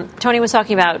 Genuity. Tony was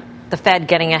talking about the Fed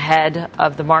getting ahead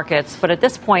of the markets. But at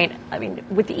this point, I mean,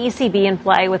 with the ECB in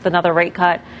play, with another rate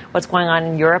cut, what's going on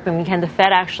in Europe, I mean, can the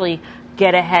Fed actually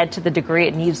get ahead to the degree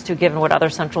it needs to, given what other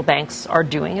central banks are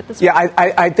doing at this point?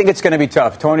 Yeah, I think it's going to be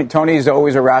tough. Tony is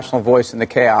always a rational voice in the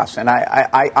chaos, and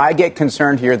I get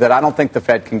concerned here that I don't think the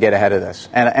Fed can get ahead of this.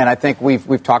 And I think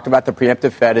we've talked about the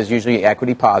preemptive Fed is usually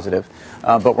equity positive,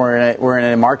 but we're in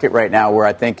a market right now where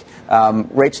I think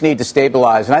rates need to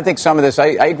stabilize. And I think some of this, I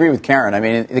agree with Karen. I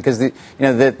mean, because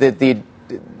the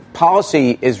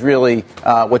policy is really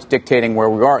what's dictating where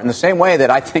we are. In the same way that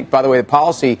I think, by the way, the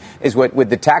policy is what, with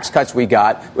the tax cuts we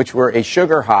got, which were a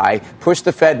sugar high, pushed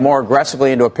the Fed more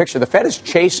aggressively into a picture. The Fed is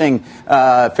chasing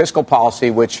fiscal policy,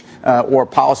 or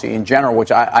policy in general,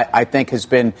 which I think has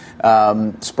been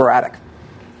sporadic.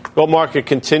 Gold market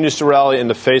continues to rally in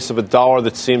the face of a dollar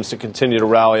that seems to continue to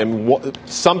rally. I mean,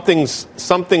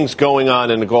 something's going on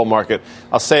in the gold market.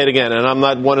 I'll say it again, and I'm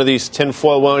not one of these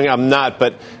tinfoil wearing. I'm not,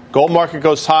 but gold market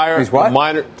goes higher. He's what?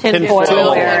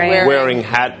 Tinfoil wearing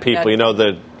hat people. You know,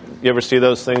 you ever see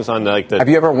those things on like the? Have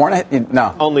you ever worn it?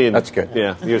 No. Only that's good.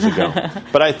 Yeah, years ago.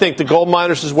 But I think the gold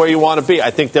miners is where you want to be.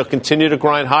 I think they'll continue to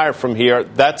grind higher from here.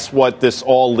 That's what this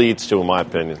all leads to, in my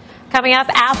opinion. Coming up,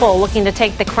 Apple looking to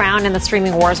take the crown in the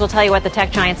streaming wars. We'll tell you what the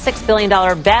tech giant's $6 billion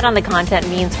bet on the content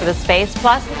means for the space.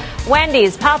 Plus,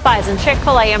 Wendy's, Popeyes, and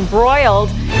Chick-fil-A embroiled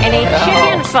in a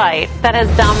chicken fight that has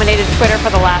dominated Twitter for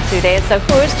the last 2 days. So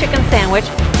whose chicken sandwich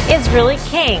is really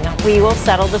king? We will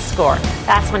settle the score.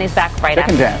 Fast Money's back right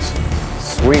after. Chicken dance.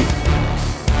 Sweet.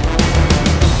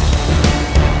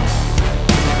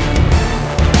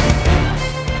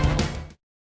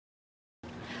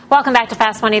 Welcome back to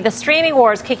Fast Money. The streaming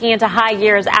wars kicking into high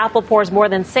gear as Apple pours more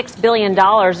than $6 billion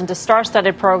into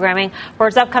star-studded programming for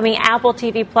its upcoming Apple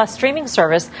TV Plus streaming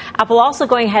service. Apple also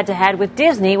going head-to-head with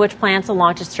Disney, which plans to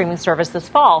launch its streaming service this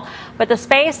fall. But the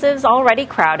space is already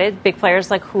crowded. Big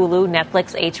players like Hulu,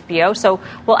 Netflix, HBO. So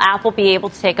will Apple be able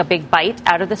to take a big bite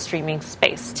out of the streaming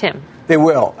space? Tim. They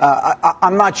will.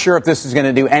 I'm not sure if this is going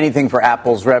to do anything for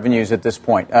Apple's revenues at this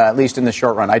point, at least in the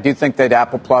short run. I do think that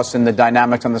Apple Plus and the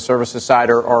dynamics on the services side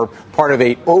are part of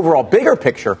a overall bigger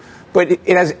picture. But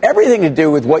it has everything to do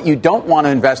with what you don't want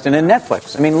to invest in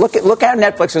Netflix. I mean, look how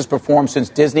Netflix has performed since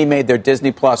Disney made their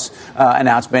Disney Plus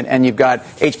announcement, and you've got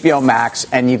HBO Max,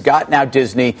 and you've got now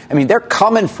Disney. I mean, they're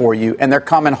coming for you, and they're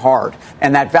coming hard.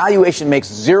 And that valuation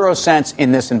makes zero sense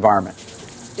in this environment.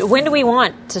 When do we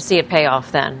want to see it pay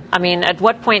off then? I mean, at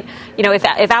what point, you know, if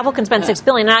Apple can spend $6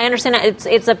 billion, and I understand that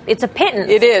it's a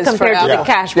pittance compared to the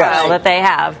cash pile that they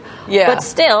have. Yeah. But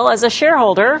still, as a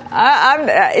shareholder,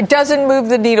 it doesn't move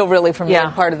the needle really from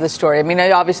that part of the story. I mean,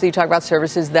 obviously you talk about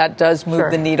services, that does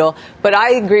move the needle. But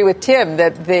I agree with Tim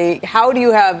that how do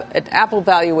you have an Apple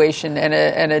valuation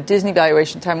and a Disney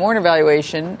valuation, Time Warner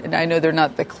valuation, and I know they're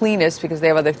not the cleanest because they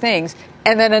have other things,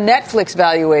 and then a Netflix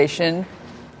valuation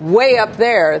way up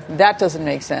there, that doesn't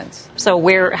make sense. So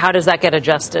how does that get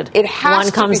adjusted? It has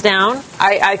One comes down.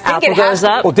 I think Apple it has goes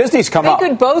up. Well, Disney's come up. They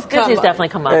could both come Disney's up. definitely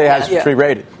come up. It has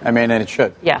pre-rated. I mean, and it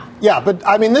should. Yeah. Yeah, but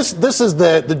I mean, this is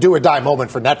the do or die moment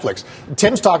for Netflix.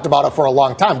 Tim's talked about it for a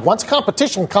long time. Once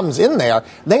competition comes in there,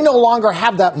 they no longer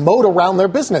have that moat around their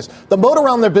business. The moat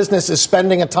around their business is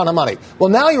spending a ton of money.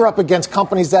 Well, now you're up against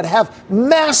companies that have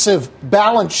massive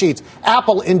balance sheets,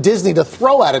 Apple and Disney, to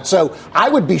throw at it. So I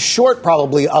would be short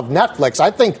probably of Netflix.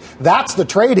 I think that's the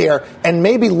trade here, and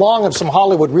maybe long of some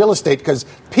Hollywood real estate, because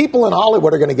people in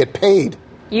Hollywood are going to get paid.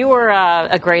 You were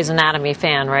a Grey's Anatomy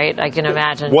fan, right? I can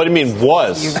imagine. What do you mean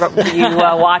was? You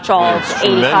watch all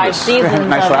 85 seasons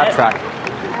nice of laugh it. track.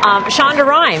 Shonda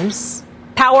Rhimes,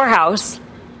 powerhouse,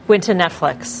 went to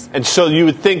Netflix. And so you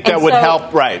would think that would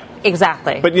help, right?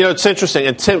 Exactly. But, you know, it's interesting.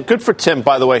 And Tim, good for Tim,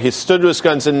 by the way. He stood to his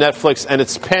guns in Netflix, and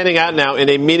it's panning out now in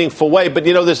a meaningful way. But,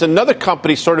 you know, there's another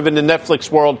company sort of in the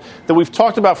Netflix world that we've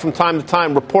talked about from time to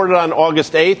time, reported on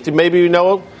August 8th. Maybe you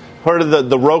know, heard of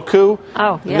the Roku?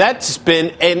 Oh, yeah. That's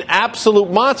been an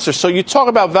absolute monster. So you talk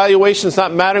about valuations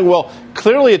not mattering. Well,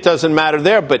 clearly it doesn't matter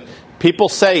there, but people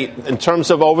say, in terms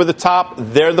of over the top,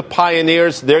 they're the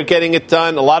pioneers. They're getting it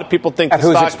done. A lot of people think at the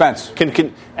whose stock expense?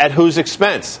 Can at whose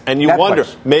expense? And you Netflix. wonder,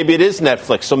 maybe it is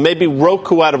Netflix. So maybe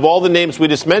Roku, out of all the names we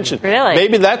just mentioned, really?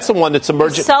 Maybe that's the one that's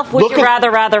emerging. Would you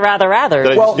rather?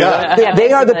 Well,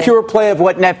 they are the pure play of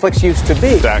what Netflix used to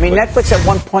be. Exactly. I mean, Netflix at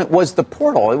one point was the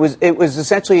portal. It was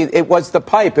essentially the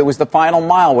pipe. It was the final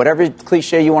mile. Whatever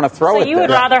cliche you want to throw at So you would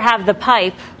rather have the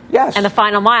pipe and the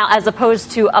final mile as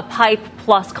opposed to a pipe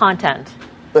plus content?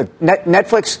 Look,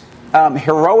 Netflix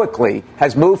heroically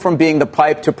has moved from being the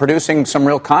pipe to producing some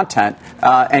real content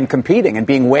and competing and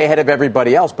being way ahead of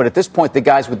everybody else. But at this point, the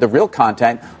guys with the real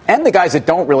content and the guys that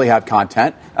don't really have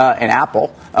content in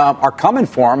Apple are coming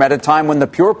for them at a time when the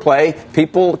pure play,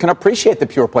 people can appreciate the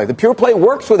pure play. The pure play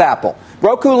works with Apple.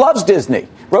 Roku loves Disney.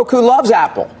 Roku loves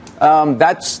Apple.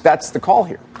 That's the call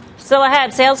here. Still ahead,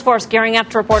 Salesforce gearing up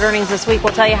to report earnings this week.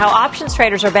 We'll tell you how options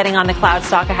traders are betting on the cloud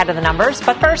stock ahead of the numbers.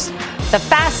 But first, the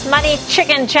Fast Money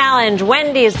Chicken Challenge.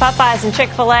 Wendy's, Popeyes, and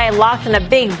Chick-fil-A locked in a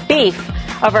big beef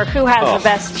over who has the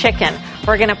best chicken.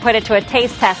 We're going to put it to a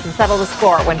taste test and settle the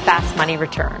score when Fast Money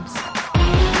returns.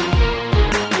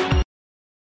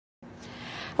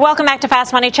 Welcome back to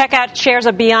Fast Money. Check out shares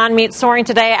of Beyond Meat soaring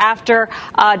today after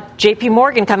J.P.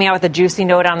 Morgan coming out with a juicy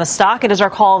note on the stock. It is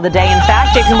our call of the day. In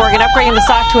fact, J.P. Morgan upgrading the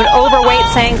stock to an overweight,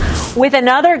 saying with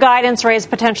another guidance raise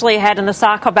potentially ahead and the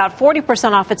stock about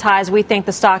 40% off its highs, we think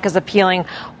the stock is appealing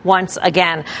once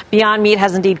again. Beyond Meat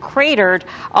has indeed cratered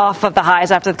off of the highs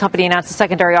after the company announced a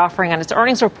secondary offering on its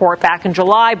earnings report back in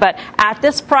July. But at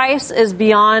this price, is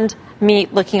Beyond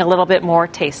Meat looking a little bit more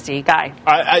tasty? Guy?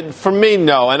 For me,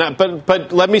 no.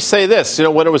 But let me say this.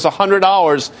 When it was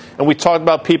 $100 and we talked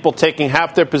about people taking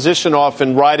half their position off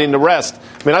and riding the rest,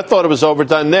 I thought it was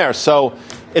overdone there. So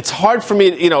it's hard for me,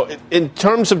 in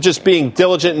terms of just being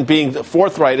diligent and being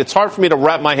forthright, it's hard for me to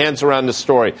wrap my hands around the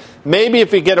story. Maybe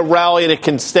if we get a rally and it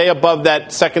can stay above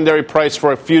that secondary price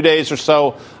for a few days or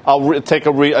so, I'll take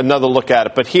another look at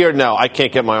it. But here, no, I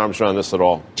can't get my arms around this at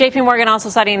all. J.P. Morgan also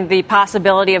citing the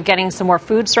possibility of getting some more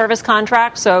food service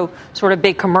contracts, so sort of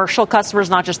big commercial customers,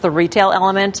 not just the retail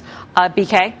element.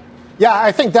 BK? Yeah,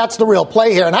 I think that's the real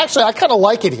play here. And actually, I kind of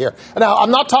like it here. Now, I'm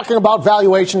not talking about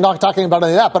valuation, not talking about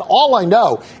any of that, but all I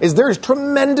know is there's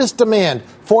tremendous demand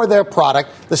for their product.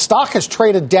 The stock has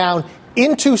traded down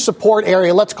into support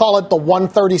area. Let's call it the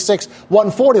 136,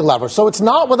 140 level. So it's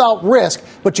not without risk,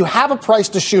 but you have a price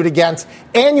to shoot against,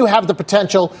 and you have the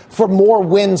potential for more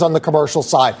wins on the commercial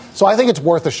side. So I think it's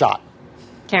worth a shot.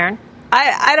 Karen?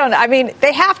 I don't know.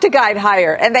 They have to guide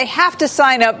higher, and they have to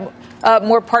sign up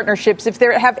more partnerships if they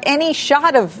have any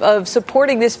shot of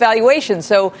supporting this valuation.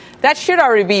 So that should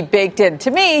already be baked in.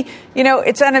 To me,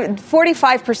 it's on a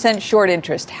 45% short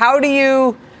interest. How do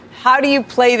you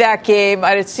play that game?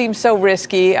 It seems so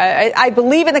risky. I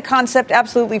believe in the concept,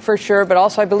 absolutely, for sure, but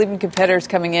also I believe in competitors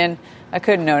coming in. I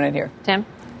couldn't own it here. Tim?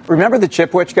 Remember the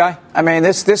chipwich guy?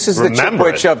 This is the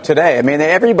chipwich of today.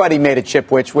 Everybody made a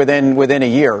chipwich within a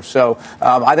year. So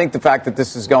I think the fact that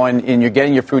this is going and you're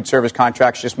getting your food service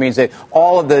contracts just means that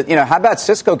all of the, how about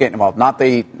Cisco getting involved? Not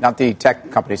the tech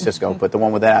company Cisco, but the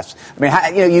one with an S.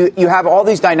 You have all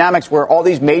these dynamics where all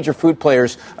these major food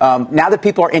players, now that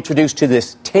people are introduced to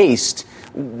this taste,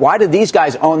 why do these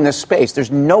guys own this space?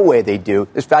 There's no way they do.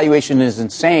 This valuation is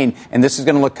insane, and this is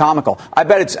going to look comical. I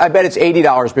bet it's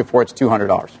 $80 before it's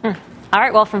 $200. All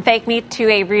right, well, from fake meat to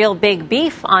a real big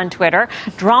beef on Twitter,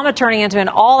 drama turning into an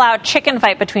all-out chicken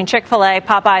fight between Chick-fil-A,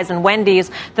 Popeyes, and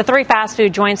Wendy's. The three fast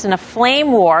food joints in a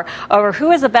flame war over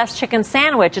who is the best chicken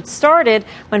sandwich. It started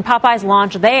when Popeyes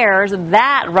launched theirs.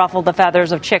 That ruffled the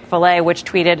feathers of Chick-fil-A, which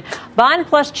tweeted, "Bun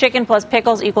plus chicken plus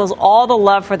pickles equals all the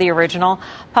love for the original."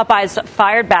 Popeyes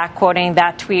fired back, quoting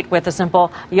that tweet with a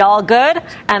simple, "Y'all good?"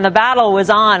 And the battle was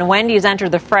on. Wendy's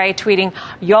entered the fray, tweeting,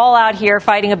 "Y'all out here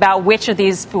fighting about which of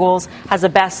these fools has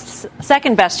the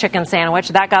second best chicken sandwich."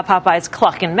 That got Popeyes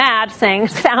clucking mad, saying,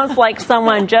 "Sounds like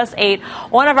someone just ate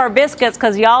one of our biscuits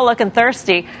because y'all looking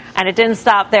thirsty." And it didn't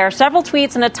stop there. Several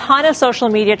tweets and a ton of social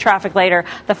media traffic later,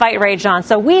 the fight raged on.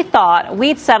 So we thought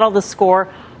we'd settle the score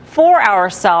for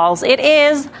ourselves. It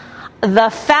is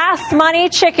the Fast Money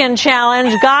Chicken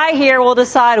Challenge. Guy here will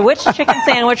decide which chicken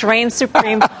sandwich reigns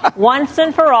supreme once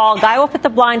and for all. Guy will put the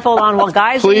blindfold on while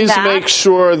guys Please back. make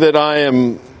sure that I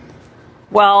am...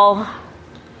 Well...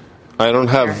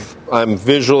 I'm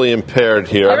visually impaired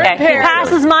here. Okay, he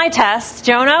passes my test.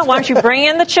 Jonah, why don't you bring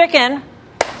in the chicken?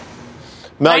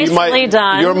 Mel, Nicely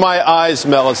done. You're my eyes,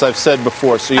 Mel, as I've said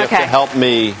before, so you have to help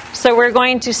me. So we're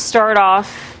going to start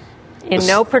off in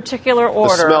no particular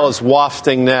order. The smell is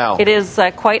wafting now. It is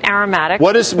quite aromatic.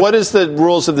 What is the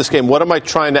rules of this game? What am I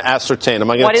trying to ascertain? Am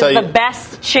I going to tell you? What is the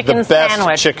best chicken sandwich? The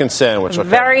best chicken sandwich. Okay.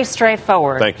 Very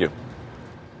straightforward. Thank you.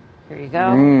 Here you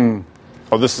go.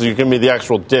 Oh, you give me the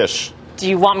actual dish. Do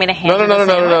you want me to hand you the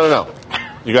sandwich? No.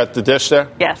 You got the dish there?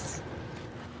 Yes.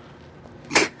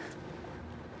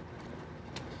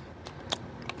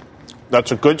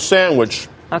 That's a good sandwich.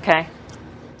 Okay.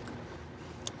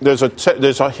 There's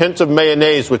a hint of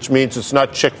mayonnaise, which means it's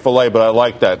not Chick-fil-A, but I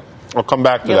like that. I'll come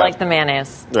back to that. You like the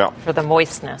mayonnaise? Yeah. For the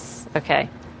moistness. Okay.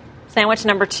 Sandwich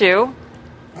number 2.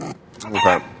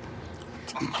 Okay.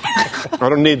 I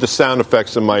don't need the sound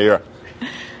effects in my ear.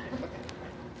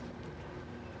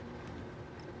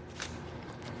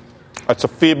 That's a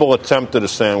feeble attempt at a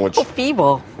sandwich. Oh,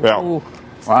 feeble. Yeah. Ooh,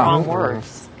 strong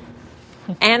words.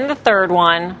 And the third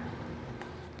one.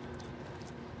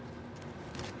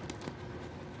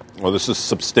 Well, this is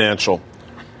substantial.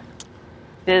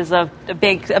 It is a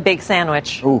big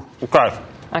sandwich. Ooh. Okay.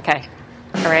 Okay.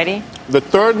 Ready? The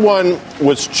third one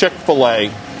was Chick-fil-A,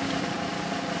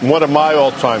 one of my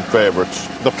all-time favorites.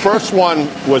 The first one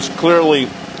was clearly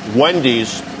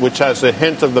Wendy's, which has a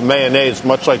hint of the mayonnaise,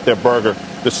 much like their burger.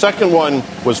 The second one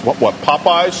was what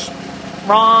Popeyes,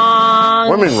 Wrong.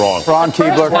 What do you mean wrong? Ron First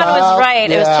Keebler. one was right.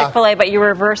 It was Yeah. Chick-fil-A, but you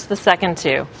reversed the second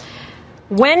two.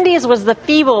 Wendy's was the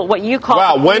feeble, what you call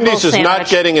Wow, the Wendy's is feeble not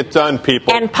sandwich. getting it done,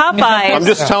 people. And Popeyes. I'm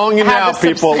just telling you had now, the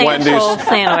people at substantial Wendy's.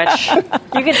 sandwich.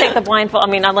 You can take the blindfold. I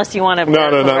mean, unless you want to.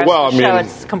 No. Well, I mean,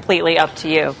 it's completely up to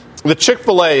you. The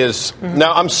Chick-fil-A is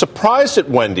now. I'm surprised at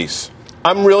Wendy's.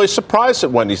 I'm really surprised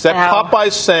at Wendy's. That Wow.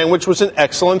 Popeyes sandwich was an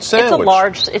excellent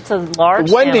sandwich. It's a large.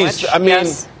 Wendy's. Sandwich. I mean,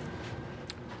 yes.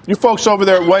 you folks over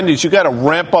there at Wendy's, you got to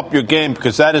ramp up your game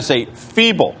because that is a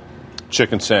feeble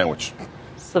chicken sandwich.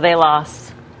 So they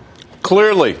lost.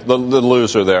 Clearly, the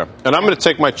loser there. And I'm going to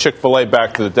take my Chick-fil-A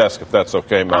back to the desk if that's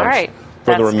okay, Mel. All right.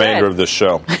 For the That's remainder good. of this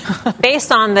show.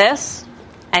 Based on this,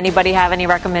 anybody have any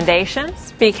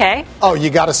recommendations? BK? Oh, you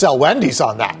got to sell Wendy's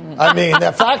on that. I mean,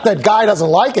 the fact that Guy doesn't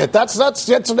like it, that's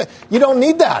you don't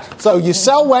need that. So you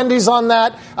sell Wendy's on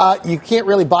that. You can't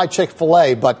really buy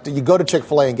Chick-fil-A, but you go to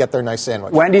Chick-fil-A and get their nice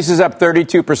sandwich. Wendy's is up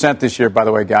 32% this year, by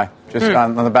the way, Guy. Just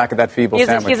on the back of that feeble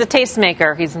sandwich. He's a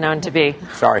tastemaker, he's known to be.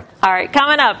 Sorry. All right,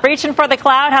 coming up, reaching for the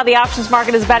cloud, how the options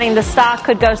market is betting the stock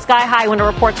could go sky high when it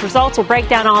reports results. We'll break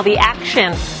down all the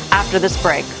action after this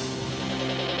break.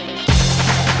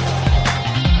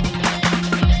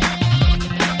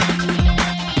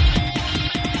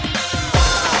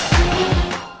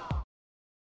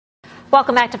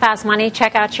 Welcome back to Fast Money.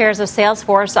 Check out shares of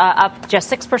Salesforce up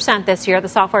just 6% this year. The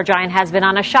software giant has been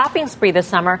on a shopping spree this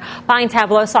summer, buying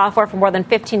Tableau software for more than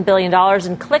 $15 billion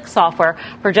and Click software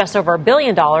for just over $1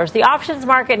 billion. The options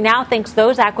market now thinks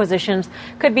those acquisitions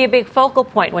could be a big focal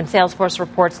point when Salesforce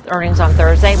reports earnings on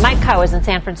Thursday. Mike Coe is in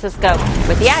San Francisco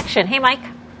with the action. Hey, Mike.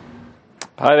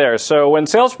 Hi there. So when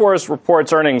Salesforce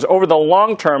reports earnings, over the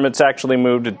long term, it's actually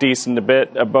moved a decent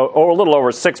bit, a little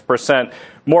over 6%.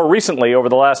 More recently, over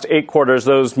the last 8 quarters,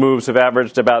 those moves have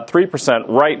averaged about 3%.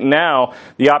 Right now,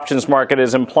 the options market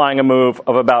is implying a move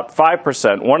of about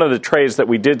 5%. One of the trades that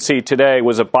we did see today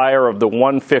was a buyer of the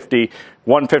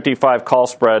 155 call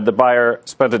spread. The buyer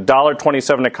spent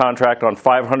 $1.27 a contract on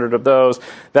 500 of those.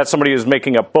 That's somebody who's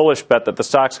making a bullish bet that the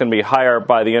stock's going to be higher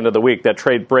by the end of the week. That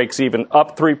trade breaks even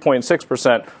up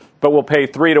 3.6%. But will pay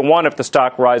 3-1 if the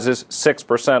stock rises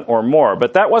 6% or more.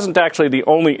 But that wasn't actually the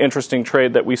only interesting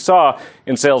trade that we saw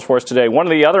in Salesforce today. One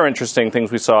of the other interesting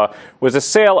things we saw was a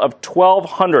sale of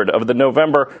 1,200 of the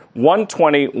November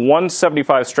 120,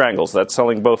 175 strangles. That's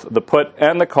selling both the put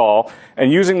and the call,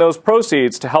 and using those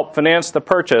proceeds to help finance the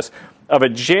purchase of a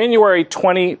January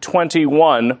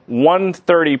 2021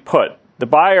 130 put. The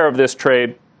buyer of this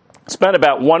trade spent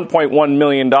about $1.1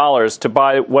 million to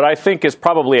buy what I think is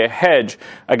probably a hedge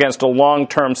against a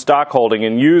long-term stock holding,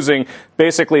 and using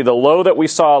basically the low that we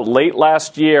saw late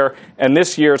last year and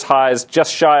this year's highs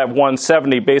just shy of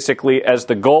 170 basically as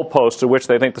the goalpost to which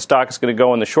they think the stock is going to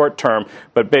go in the short term,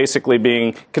 but basically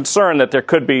being concerned that there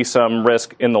could be some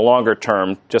risk in the longer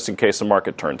term just in case the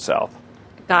market turns south.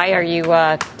 Guy, are you...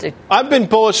 I've been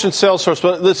bullish in Salesforce,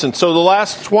 but listen, so the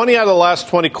last 20 out of the last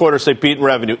 20 quarters, they've beaten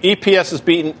revenue. EPS has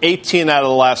beaten 18 out of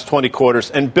the last 20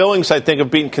 quarters, and billings, I think, have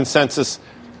beaten consensus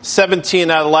 17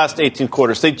 out of the last 18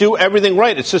 quarters. They do everything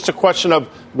right. It's just a question of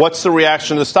what's the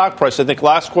reaction to the stock price. I think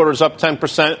last quarter is up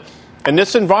 10%. In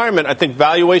this environment, I think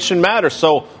valuation matters.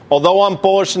 So although I'm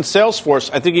bullish in Salesforce,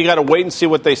 I think you got to wait and see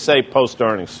what they say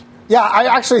post-earnings. Yeah,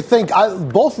 I actually think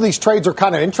both of these trades are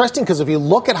kind of interesting because if you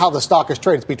look at how the stock is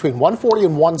traded, it's between 140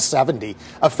 and 170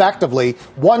 effectively.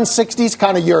 160 is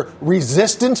kind of your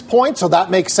resistance point, so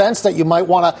that makes sense that you might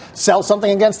want to sell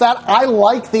something against that. I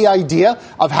like the idea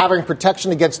of having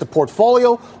protection against the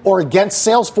portfolio or against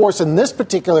Salesforce in this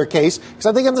particular case because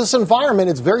I think in this environment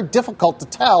it's very difficult to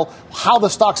tell how the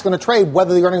stock's going to trade,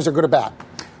 whether the earnings are good or bad.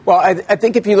 Well, I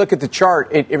think if you look at the chart,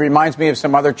 it reminds me of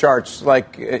some other charts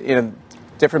like,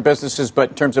 different businesses, but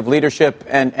in terms of leadership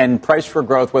and price for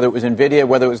growth, whether it was NVIDIA,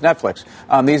 whether it was Netflix.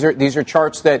 These are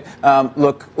charts that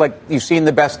look like you've seen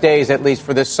the best days, at least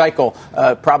for this cycle,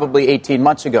 probably 18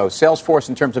 months ago. Salesforce,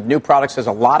 in terms of new products, has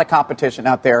a lot of competition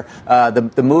out there.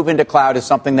 The move into cloud is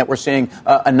something that we're seeing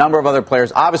a number of other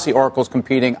players. Obviously, Oracle's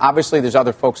competing. Obviously, there's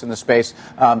other folks in the space.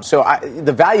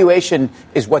 The valuation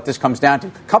is what this comes down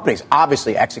to. Companies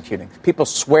obviously executing. People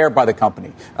swear by the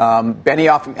company.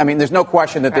 Benioff, I mean, there's no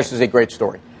question that this is a great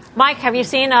story. Mike, have you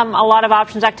seen a lot of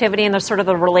options activity in the sort of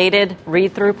the related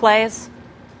read-through plays?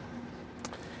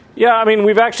 Yeah, I mean,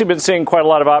 we've actually been seeing quite a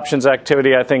lot of options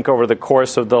activity, I think, over the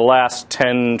course of the last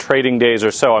 10 trading days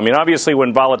or so. I mean, obviously,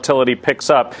 when volatility picks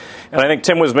up, and I think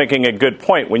Tim was making a good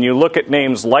point, when you look at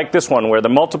names like this one, where the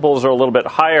multiples are a little bit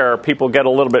higher, people get a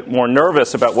little bit more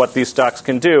nervous about what these stocks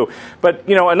can do. But,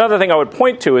 another thing I would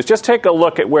point to is just take a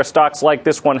look at where stocks like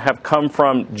this one have come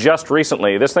from just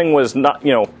recently. This thing was not,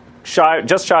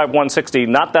 just shy of 160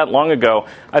 not that long ago.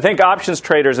 I think options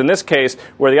traders in this case,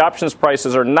 where the options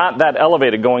prices are not that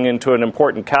elevated going into an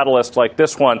important catalyst like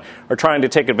this one, are trying to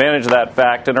take advantage of that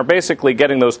fact and are basically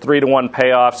getting those 3-to-1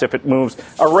 payoffs if it moves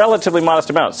a relatively modest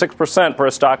amount. 6% for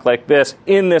a stock like this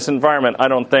in this environment, I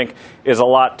don't think is a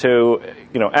lot to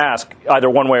ask either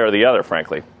one way or the other,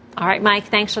 frankly. All right, Mike,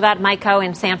 thanks for that. Mike Coe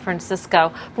in San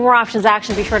Francisco. For more options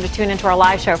action, be sure to tune into our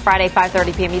live show Friday,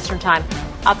 5:30 p.m. Eastern Time.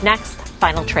 Up next,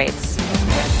 final trades.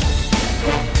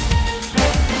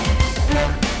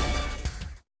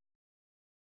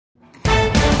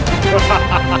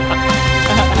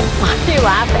 Why are you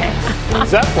laughing?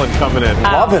 Zeppelin coming in.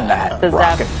 Loving that.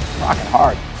 Rocking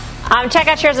hard. Check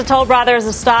out shares of Toll Brothers.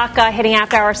 The stock hitting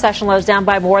after-hour session lows down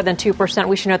by more than 2%.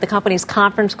 We should note the company's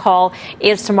conference call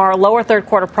is tomorrow. Lower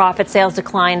third-quarter profit. Sales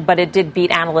declined, but it did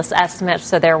beat analyst estimates.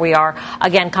 So there we are.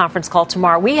 Again, conference call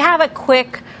tomorrow. We have a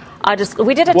quick...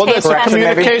 we did a taste test.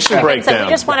 Communication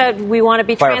breakdown. We want to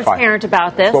be transparent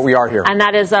about this. That's what we are here. And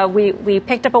that is we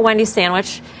picked up a Wendy's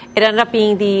sandwich. It ended up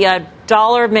being the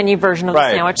dollar menu version of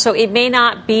the sandwich, so it may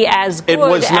not be as good. It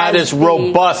was not as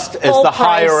robust as the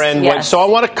higher end. Yes. So I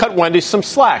want to cut Wendy's some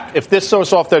slack. If this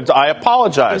goes off there, I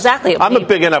apologize. Exactly. I'm a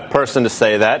big enough person to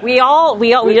say that. We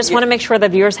just want to make sure the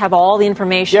viewers have all the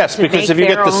information. Yes, because if you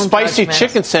get the spicy judgment.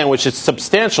 chicken sandwich, it's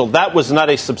substantial. That was not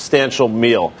a substantial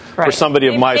meal for somebody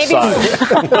of my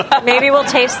size. Maybe we'll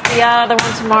taste the other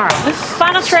one tomorrow.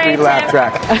 Final trade. Laugh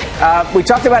track. We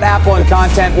talked about Apple and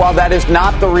content. While that is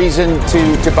not the reason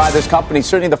to buy this company,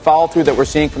 certainly the follow-through that we're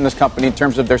seeing from this company in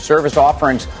terms of their service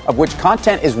offerings, of which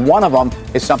content is one of them,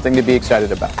 is something to be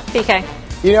excited about. BK.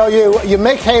 You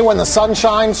make hay when the sun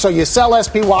shines, so you sell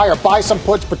SPY or buy some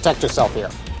puts, protect yourself here.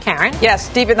 Karen? Yes,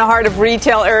 deep in the heart of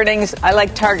retail earnings, I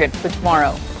like Target for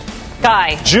tomorrow.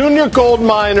 Guy? Junior gold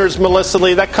miners, Melissa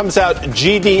Lee, that comes out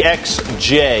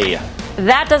GDXJ.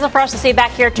 That does it for us to see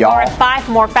back here tomorrow at 5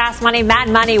 for more Fast Money. Mad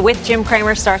Money with Jim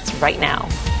Cramer starts right now.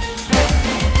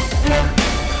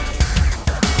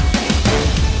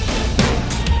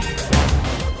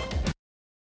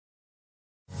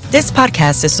 This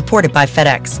podcast is supported by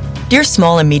FedEx. Dear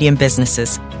small and medium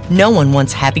businesses, no one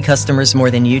wants happy customers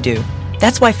more than you do.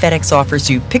 That's why FedEx offers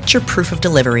you picture proof of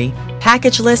delivery,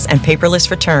 packageless and paperless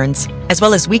returns, as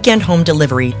well as weekend home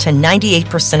delivery to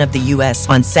 98% of the U.S.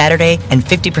 on Saturday and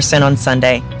 50% on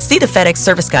Sunday. See the FedEx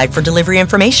service guide for delivery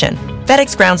information.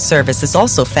 FedEx Ground service is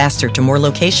also faster to more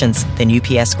locations than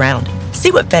UPS Ground.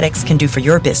 See what FedEx can do for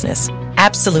your business.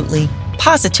 Absolutely,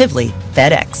 positively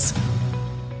FedEx.